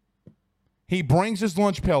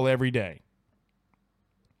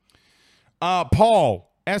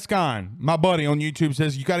 Paul Escon, my buddy on YouTube,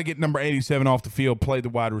 says you got to get number 87 off the field, play the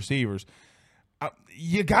wide receivers.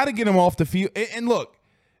 You got to get him off the field. And look,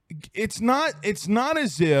 it's not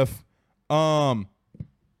as if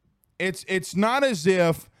it's not as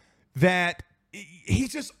if that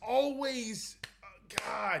he's just always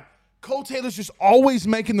God. Cole Taylor's just always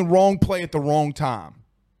making the wrong play at the wrong time.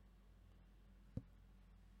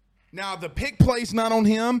 Now, the pick play's not on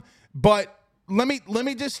him, but let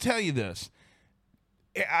me just tell you this.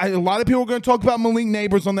 A lot of people are going to talk about Malik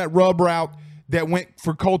Neighbors on that rub route that went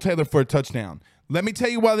for Cole Taylor for a touchdown. Let me tell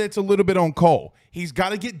you why that's a little bit on Cole. He's got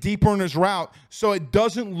to get deeper in his route so it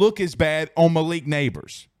doesn't look as bad on Malik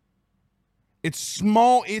Neighbors. It's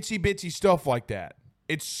small, itsy-bitsy stuff like that.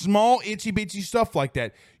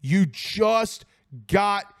 You just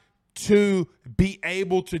got to be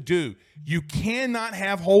able to do. You cannot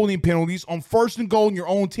have holding penalties on 1st and goal in your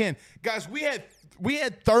own 10. Guys, we had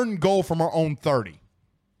 3rd and goal from our own 30.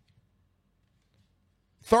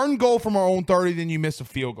 3rd and goal from our own 30, then you miss a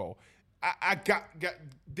field goal.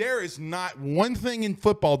 There is not one thing in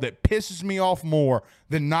football that pisses me off more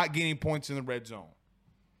than not getting points in the red zone.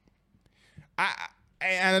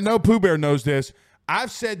 And I know Pooh Bear knows this.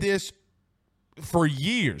 I've said this for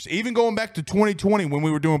years, even going back to 2020 when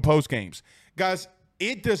we were doing post games. Guys,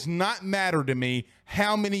 it does not matter to me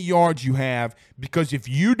how many yards you have, because if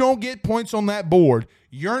you don't get points on that board,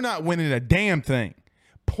 you're not winning a damn thing.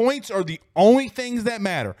 Points are the only things that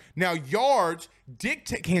matter. Now, yards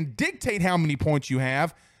can dictate how many points you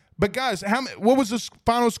have, but guys, what was the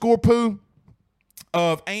final score, Pooh,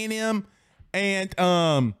 of A&M and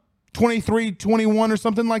 23-21 or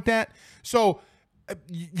something like that? So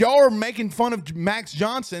y'all are making fun of Max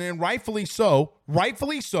Johnson, and rightfully so.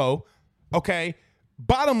 Okay.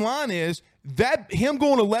 Bottom line is that him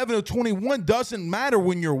going 11-21 doesn't matter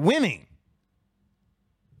when you're winning.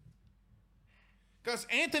 Because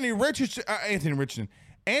Anthony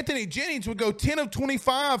Jennings would go 10 of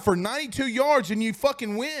 25 for 92 yards and you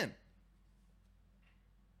fucking win.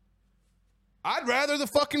 I'd rather the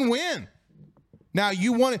fucking win. Now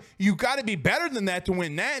you got to be better than that to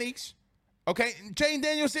win natties. Okay, Jaden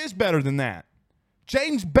Daniels is better than that.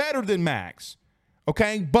 Jaden's better than Max.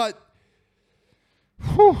 Okay, but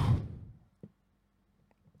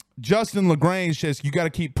Justin LaGrange says you got to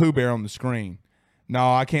keep Pooh Bear on the screen.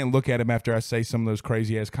 No, I can't look at him after I say some of those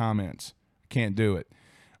crazy ass comments. Can't do it.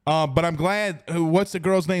 But I'm glad. What's the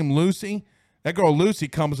girl's name? Lucy. That girl Lucy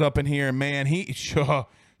comes up in here, and man,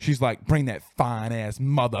 she's like, bring that fine ass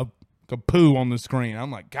mother poo on the screen.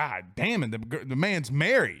 I'm like, God damn it, the man's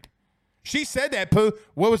married. She said that, poo.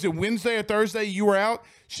 What was it, Wednesday or Thursday? You were out.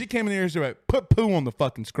 She came in here and said, put poo on the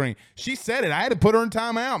fucking screen. She said it. I had to put her in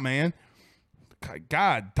timeout, man.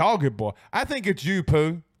 God, dog it, boy. I think it's you,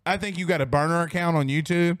 poo. I think you got a burner account on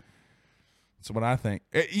YouTube. That's what I think.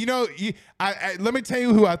 You know, let me tell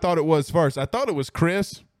you who I thought it was first. I thought it was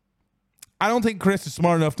Chris. I don't think Chris is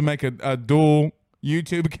smart enough to make a dual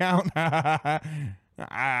YouTube account.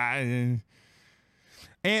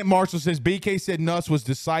 Aunt Marshall says BK said Nuss was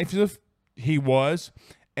decisive. He was,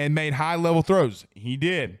 and made high-level throws. He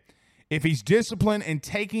did. If he's disciplined and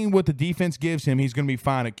taking what the defense gives him, he's going to be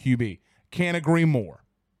fine at QB. Can't agree more.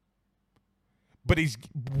 But it's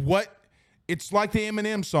like the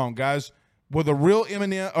Eminem song, guys. Will the real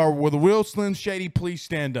Eminem or will the real Slim Shady please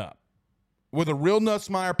stand up? Will the real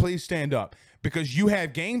Nussmeier please stand up? Because you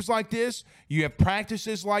have games like this, you have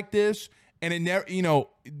practices like this, and it never,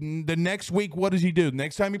 the next week, what does he do? The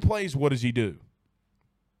next time he plays, what does he do?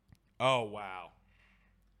 Oh, wow.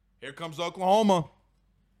 Here comes Oklahoma.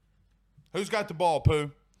 Who's got the ball,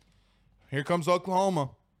 Pooh? Here comes Oklahoma.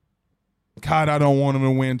 God, I don't want him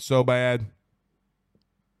to win so bad.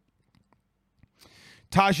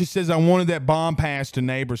 Tasha says, I wanted that bomb pass to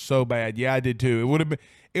Neighbors so bad. Yeah, I did too.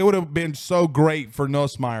 It would have been so great for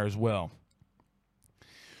Nussmeier as well.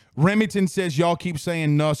 Remington says, y'all keep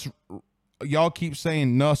saying Nuss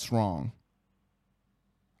wrong.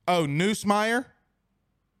 Oh, Nussmeier?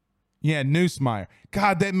 Yeah, Nussmeier.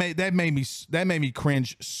 God, that made me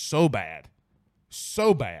cringe so bad.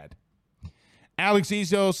 So bad. Alex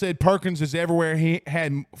Ezel said Perkins is everywhere. He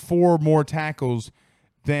had 4 more tackles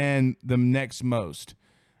than the next most.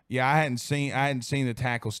 Yeah, I hadn't seen the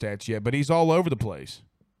tackle stats yet, but he's all over the place.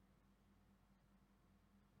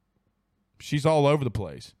 She's all over the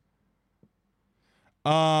place.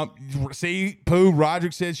 See, Pooh,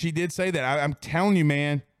 Roderick said she did say that. I'm telling you,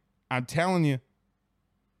 man. I'm telling you.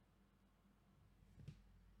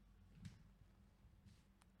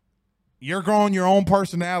 You're growing your own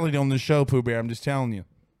personality on this show, Pooh Bear. I'm just telling you.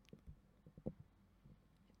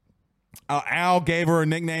 Al gave her a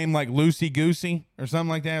nickname like Lucy Goosey or something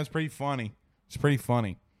like that. It was pretty funny. It's pretty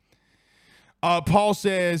funny. Paul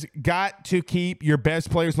says, got to keep your best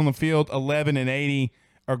players on the field 11 and 80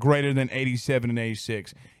 or greater than 87 and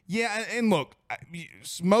 86. Yeah, and look,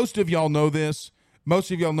 most of y'all know this.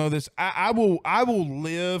 I will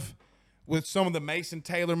live with some of the Mason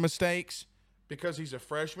Taylor mistakes because he's a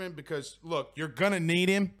freshman. Because, look, you're going to need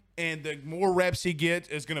him. And the more reps he gets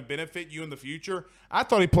is going to benefit you in the future. I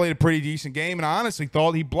thought he played a pretty decent game, and I honestly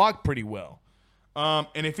thought he blocked pretty well.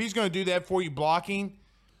 And if he's going to do that for you blocking,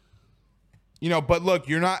 but look,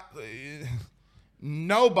 you're not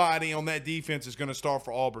nobody on that defense is going to start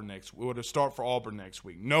for Auburn next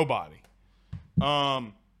week. Nobody.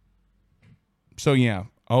 So, yeah.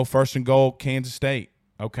 Oh, 1st and goal, Kansas State.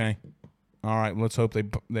 Okay. All right, let's hope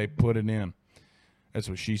they put it in. That's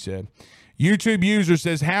what she said. YouTube user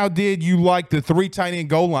says, how did you like the 3 tight end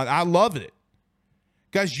goal line? I love it.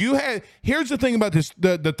 Guys, here's the thing about this,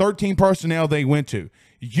 the 13 personnel they went to.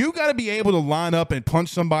 You got to be able to line up and punch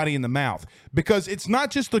somebody in the mouth because it's not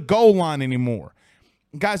just the goal line anymore.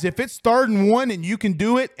 Guys, if it's 3rd and 1 and you can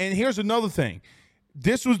do it, and here's another thing.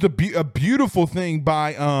 This was a beautiful thing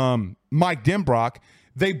by Mike Denbrock.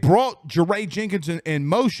 They brought Jeray Jenkins in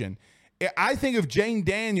motion. I think if Jane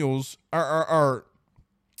Daniels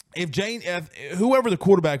if whoever the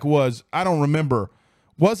quarterback was, I don't remember.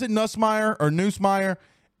 Was it Nussmeier or Nussmeier?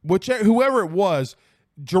 Whoever it was,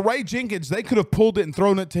 Jeray Jenkins, they could have pulled it and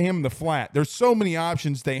thrown it to him in the flat. There's so many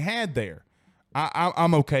options they had there.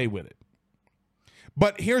 I'm okay with it.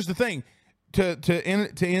 But here's the thing. To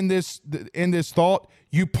end this thought,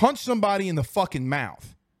 you punch somebody in the fucking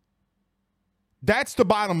mouth. That's the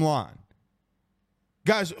bottom line.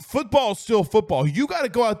 Guys, football's still football. You got to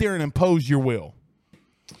go out there and impose your will.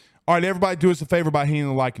 All right, everybody, do us a favor by hitting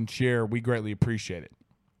the like and share. We greatly appreciate it.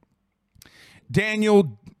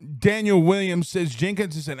 Daniel Williams says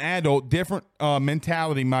Jenkins is an adult, different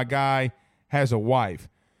mentality. My guy has a wife.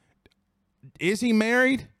 Is he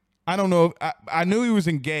married? I don't know. I knew he was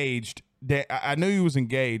engaged. But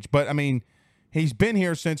I mean, he's been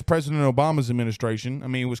here since President Obama's administration. I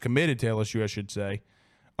mean, he was committed to LSU, I should say.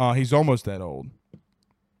 He's almost that old.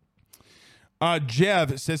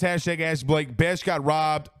 Jeff says, #Ask Blake, Besh got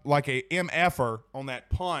robbed like a MFer on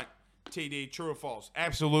that punt. TD, true or false?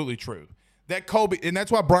 Absolutely true. That Kobe, and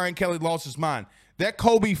that's why Brian Kelly lost his mind. That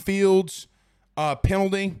Kobe Fields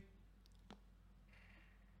penalty,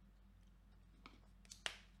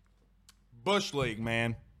 Bush League,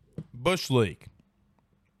 man. Bush League.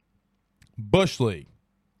 Bush League.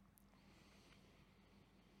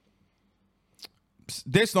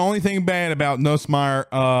 This is the only thing bad about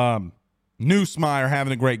Nussmeier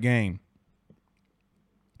having a great game.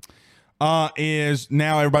 Is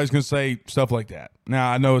now everybody's going to say stuff like that.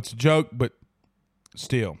 Now, I know it's a joke, but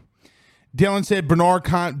still. Dylan said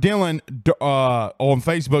Dylan on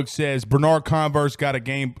Facebook says Bernard Converse got the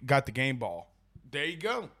game ball. There you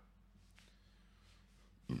go.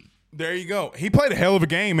 There you go. He played a hell of a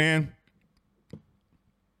game, man.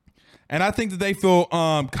 And I think that they feel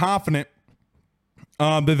confident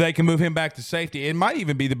that they can move him back to safety. It might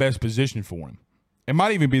even be the best position for him.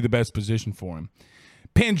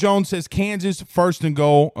 Penn Jones says Kansas 1st and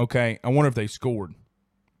goal. Okay, I wonder if they scored.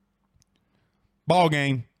 Ball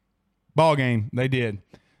game. They did.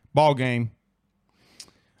 Ball game.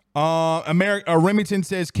 Remington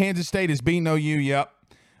says Kansas State is beating OU. Yep.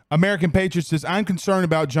 American Patriot says I'm concerned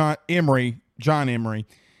about John Emery.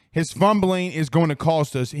 His fumbling is going to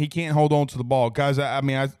cost us. He can't hold on to the ball, guys.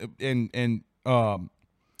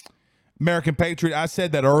 American Patriot. I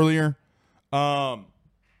said that earlier.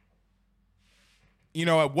 You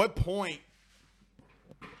know, at what point,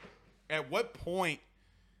 I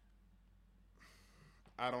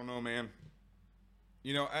don't know, man.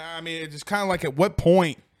 You know, I mean, it's just kind of like at what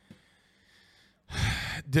point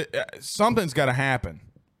something's got to happen.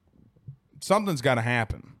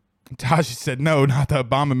 Tashi said, no, not the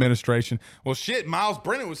Obama administration. Well, shit, Miles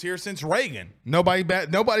Brennan was here since Reagan. Nobody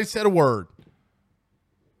said a word.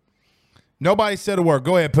 Go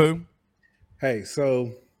ahead, Pooh. Hey,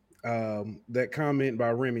 so that comment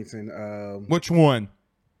by Remington. Which one?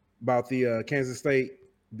 About the Kansas State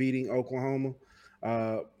beating Oklahoma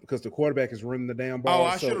because the quarterback is running the damn ball. Oh,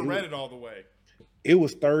 I should have read it all the way. It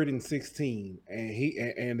was 3rd and 16,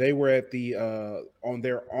 and they were at the on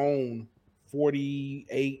their own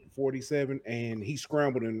 48, 47, and he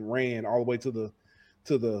scrambled and ran all the way to the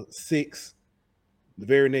 6. The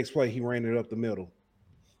very next play, he ran it up the middle.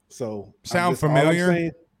 So sound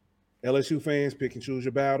familiar? LSU fans, pick and choose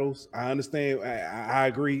your battles. I understand. I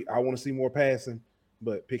agree. I want to see more passing,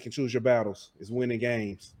 but pick and choose your battles. It's winning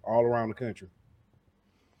games all around the country.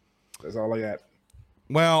 That's all I got.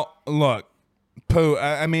 Well, look, Pooh,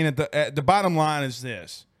 I mean, at the bottom line is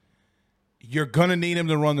this. You're going to need him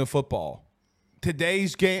to run the football.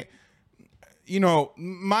 Today's game, you know,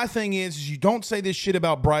 my thing is you don't say this shit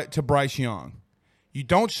about to Bryce Young. You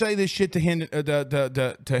don't say this shit to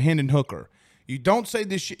Hendon Hooker. You don't say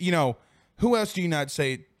this shit, you know, who else do you not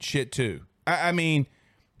say shit to? I mean,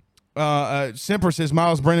 Semper says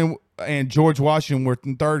Miles Brennan and George Washington were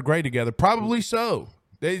in 3rd grade together. Probably so.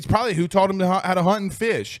 It's probably who taught him how to hunt and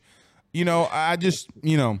fish. You know, I just,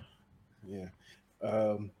 you know. Yeah.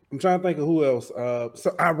 I'm trying to think of who else.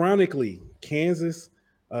 So ironically, Kansas,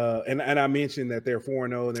 and I mentioned that they're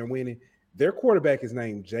 4-0 and they're winning. Their quarterback is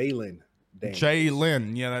named Jalen Daniels.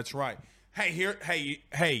 Jalen, yeah, that's right.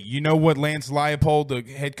 Hey, you know what Lance Leipold, the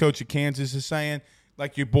head coach of Kansas, is saying?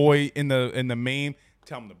 Like your boy in the meme,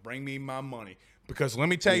 tell him to bring me my money. Because let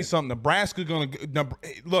me tell you something, Nebraska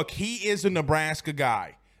look, he is a Nebraska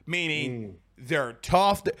guy, meaning they're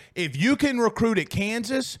tough. If you can recruit at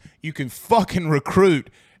Kansas, you can fucking recruit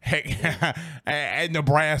at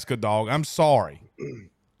Nebraska, dog. I'm sorry.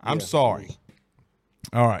 I'm sorry.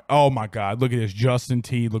 All right. Oh, my God. Look at this. Justin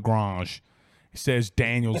T. Lagrange. He says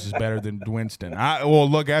Daniels is better than Winston.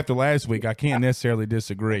 Look, after last week, I can't necessarily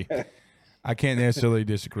disagree. Penn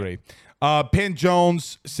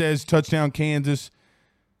Jones says touchdown Kansas.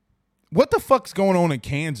 What the fuck's going on in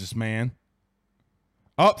Kansas, man?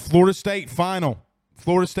 Florida State final.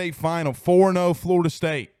 4-0 Florida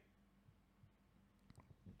State.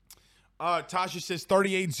 Tasha says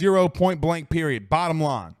 38-0 point blank period. Bottom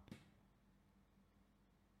line.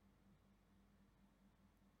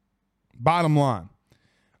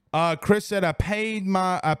 Chris said I paid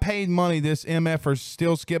money this MFer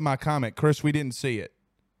still skipped my comment. Chris, we didn't see it.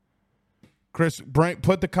 Chris,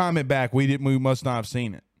 put the comment back. We must not have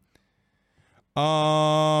seen it.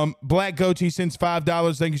 Black Goatee sends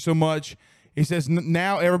 $5. Thank you so much. He says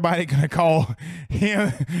now everybody gonna call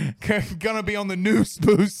him gonna be on the news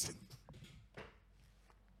boost.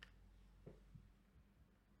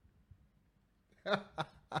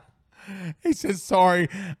 He says sorry,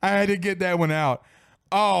 I had to get that one out.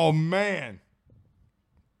 Oh man,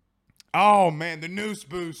 the news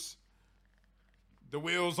boost. The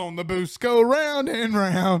wheels on the boost go round and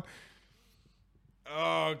round.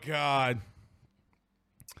 Oh God.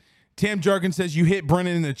 Tim Jerkin says you hit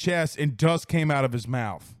Brennan in the chest and dust came out of his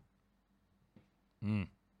mouth.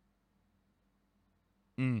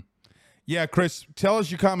 Yeah, Chris, tell us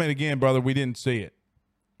your comment again, brother. We didn't see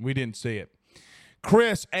it.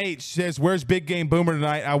 Chris H says, "Where's Big Game Boomer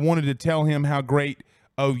tonight? I wanted to tell him how great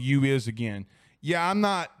OU is again." Yeah, I'm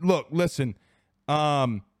not. Look, listen.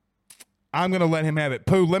 I'm gonna let him have it.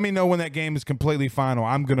 Pooh, let me know when that game is completely final.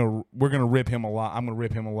 We're gonna rip him alive. I'm gonna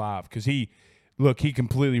rip him alive because he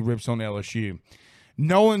completely rips on LSU.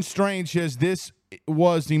 Nolan Strange says this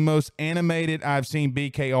was the most animated I've seen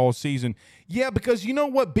BK all season. Yeah, because you know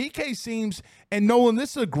what? BK seems, and Nolan,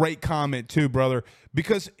 this is a great comment too, brother,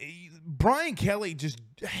 because Brian Kelly just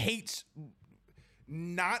hates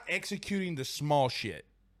not executing the small shit.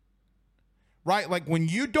 Right? Like when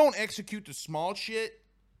you don't execute the small shit,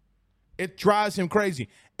 it drives him crazy.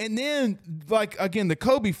 And then, like, again, the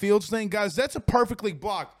Kobe Fields thing, guys, that's a perfectly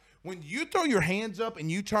blocked. When you throw your hands up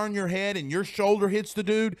and you turn your head and your shoulder hits the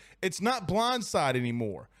dude, it's not blindside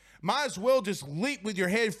anymore. Might as well just leap with your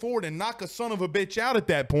head forward and knock a son of a bitch out at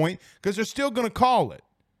that point because they're still going to call it.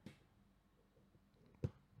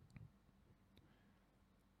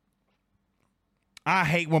 I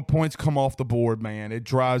hate when points come off the board, man. It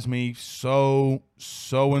drives me so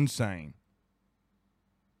insane.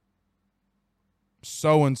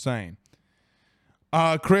 So insane.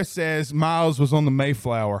 Chris says Miles was on the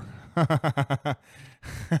Mayflower.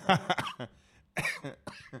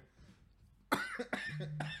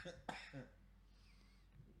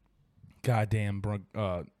 Goddamn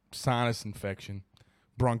sinus infection,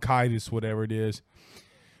 bronchitis, whatever it is.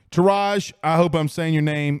 Taraj, I hope I'm saying your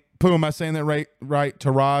name. Pooh, am I saying that right?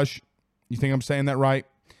 Taraj, you think I'm saying that right?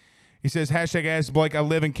 He says, hashtag Ask Blake, I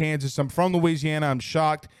live in Kansas. I'm from Louisiana. I'm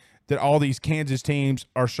shocked that all these Kansas teams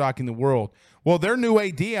are shocking the world. Well, their new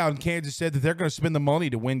AD out in Kansas said that they're going to spend the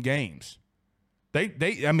money to win games. They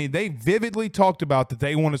vividly talked about that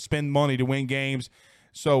they want to spend money to win games.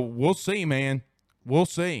 So we'll see, man. We'll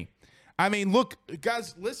see. I mean, look,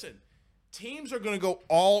 guys, listen. Teams are going to go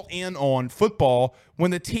all in on football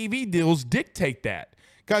when the TV deals dictate that.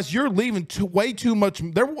 Guys, you're leaving way too much.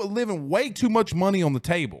 They're leaving way too much money on the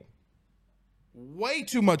table. Way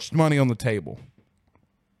too much money on the table.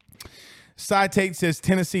 Cy Tate says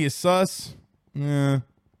Tennessee is sus.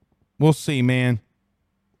 We'll see, man.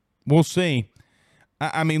 We'll see.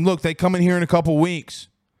 I mean, look, they come in here in a couple weeks.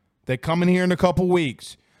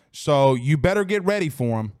 So you better get ready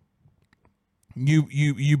for them.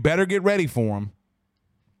 You better get ready for them.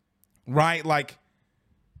 Right? Like,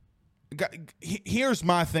 here's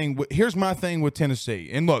my thing with Tennessee.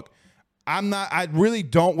 And look, what I really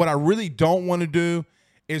don't want to do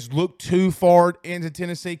is look too far into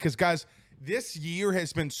Tennessee because, guys, this year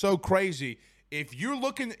has been so crazy. If you're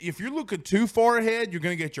looking too far ahead, you're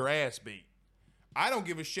going to get your ass beat. I don't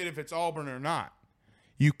give a shit if it's Auburn or not.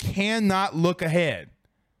 You cannot look ahead.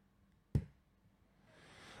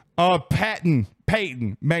 Peyton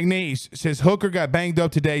McNeese says Hooker got banged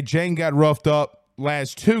up today. Jane got roughed up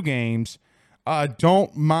last 2 games.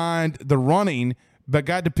 Don't mind the running, but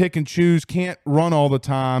got to pick and choose. Can't run all the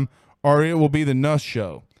time, or it will be the Nuss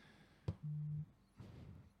show.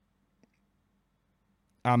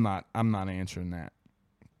 I'm not answering that.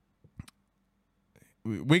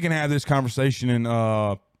 We can have this conversation in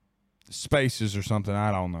Spaces or something.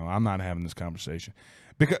 I don't know. I'm not having this conversation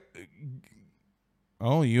because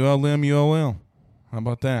ULM. How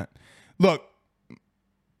about that? Look,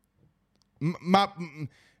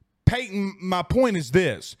 Peyton, my point is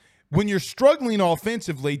this. When you're struggling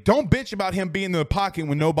offensively, don't bitch about him being in the pocket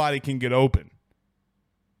when nobody can get open.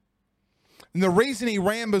 And the reason he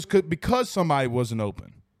ran was because somebody wasn't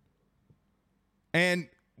open. And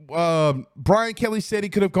Brian Kelly said he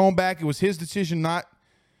could have gone back. It was his decision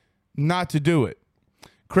not to do it.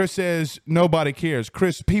 Chris says nobody cares.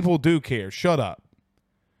 Chris, people do care. Shut up.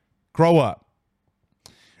 Grow up.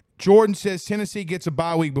 Jordan says Tennessee gets a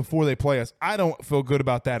bye week before they play us. I don't feel good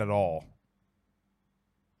about that at all.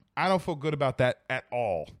 I don't feel good about that at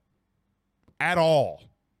all. At all.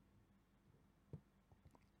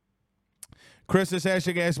 Chris says,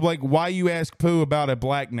 hashtag Ask Blake, why you ask Pooh about a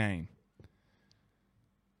black name?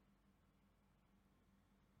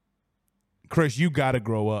 Chris, you got to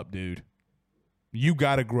grow up, dude. You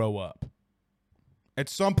got to grow up. At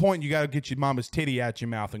some point, you got to get your mama's titty out your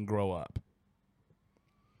mouth and grow up.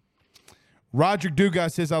 Roger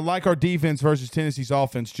Dugas says, I like our defense versus Tennessee's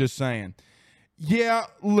offense, just saying. Yeah,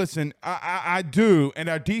 listen, I do, and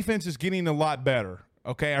our defense is getting a lot better,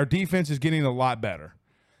 okay? Our defense is getting a lot better.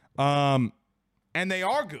 And they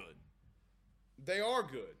are good. They are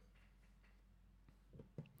good.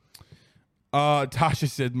 Tasha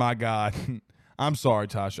said, my God. I'm sorry,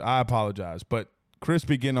 Tasha. I apologize. But Chris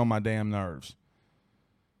be getting on my damn nerves.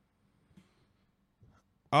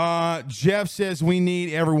 Jeff says we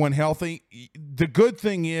need everyone healthy. The good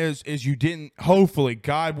thing is you didn't, hopefully,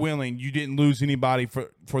 God willing, you didn't lose anybody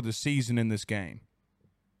for the season in this game.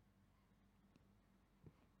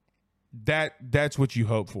 That's what you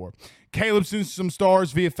hope for. Caleb sends some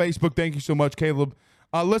stars via Facebook. Thank you so much, Caleb.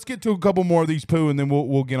 Let's get to a couple more of these, Pooh, and then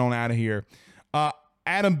we'll get on out of here.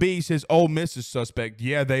 Adam B says Ole Miss is suspect.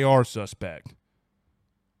 Yeah, they are suspect.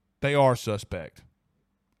 They are suspect.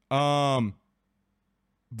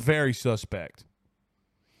 Very suspect.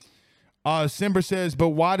 Simber says, but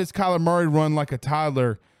why does Kyler Murray run like a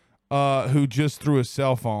toddler who just threw a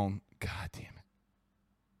cell phone? God damn it.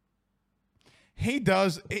 He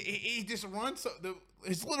does. He just runs.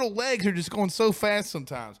 His little legs are just going so fast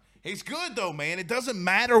sometimes. He's good, though, man. It doesn't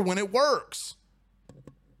matter when it works.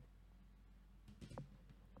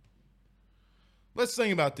 Let's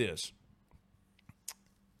think about this.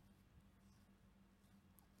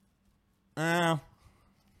 I'm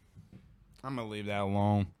going to leave that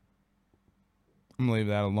alone.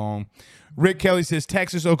 Rick Kelly says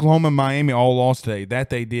Texas, Oklahoma, and Miami all lost today. That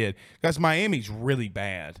they did. Guys, Miami's really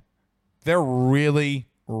bad. They're really,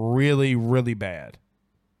 really, really bad.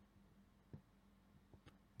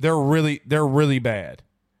 They're really bad.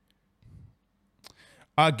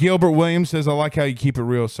 Gilbert Williams says, I like how you keep it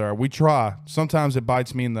real, sir. We try. Sometimes it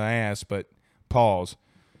bites me in the ass, but pause.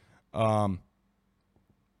 I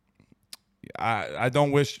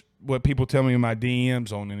don't wish what people tell me in my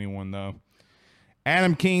DMs on anyone, though.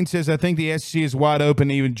 Adam Keene says, I think the SEC is wide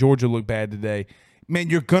open. Even Georgia looked bad today.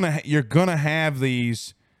 Man, you're gonna have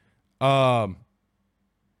these. You're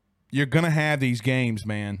gonna have these games,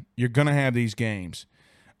 man. You're gonna have these games.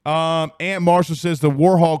 Aunt Marshall says the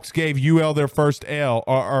Warhawks gave UL their first L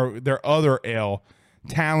or their other L.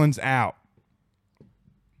 Talons out.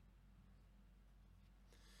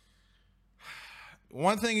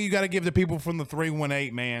 One thing you got to give the people from the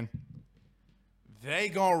 318, man. They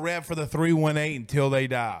gonna rep for the 318 until they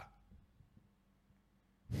die.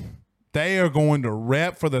 They are going to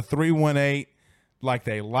rep for the 318 like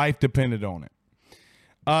their life depended on it.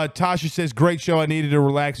 Tasha says, great show. I needed to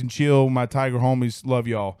relax and chill. My Tiger homies love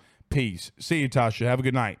y'all. Peace. See you, Tasha. Have a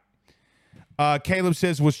good night. Caleb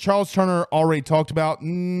says, was Charles Turner already talked about?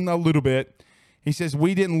 A little bit. He says,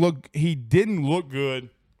 he didn't look good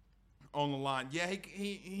on the line. Yeah,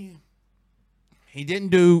 he didn't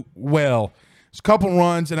do well. It's a couple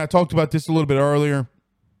runs, and I talked about this a little bit earlier.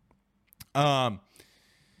 Couple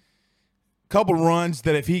runs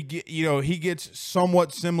that if he gets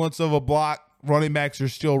somewhat semblance of a block, running backs are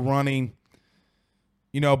still running,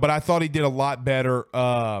 but I thought he did a lot better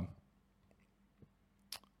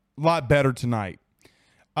tonight.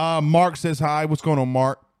 Mark says hi. What's going on,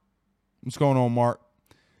 Mark?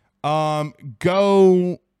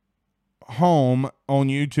 Go Home on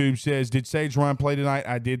YouTube says, did Sage Ryan play tonight?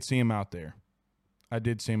 I did see him out there. All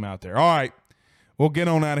right. We'll get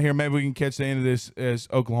on out of here. Maybe we can catch the end of this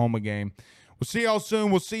Oklahoma game. We'll see y'all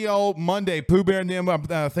soon. We'll see y'all Monday. Pooh Bear and them,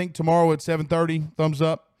 I think tomorrow at 7:30. Thumbs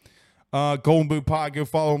up. Golden Boot Pod. Go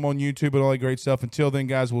follow them on YouTube and all that great stuff. Until then,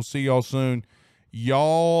 guys, we'll see y'all soon.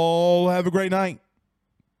 Y'all have a great night.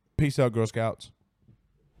 Peace out, Girl Scouts.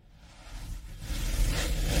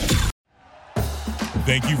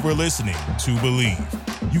 Thank you for listening to Believe.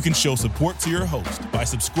 You can show support to your host by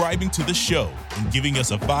subscribing to the show and giving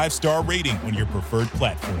us a 5-star rating on your preferred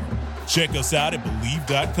platform. Check us out at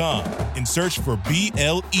Believe.com and search for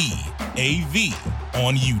BLEAV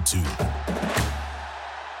on YouTube.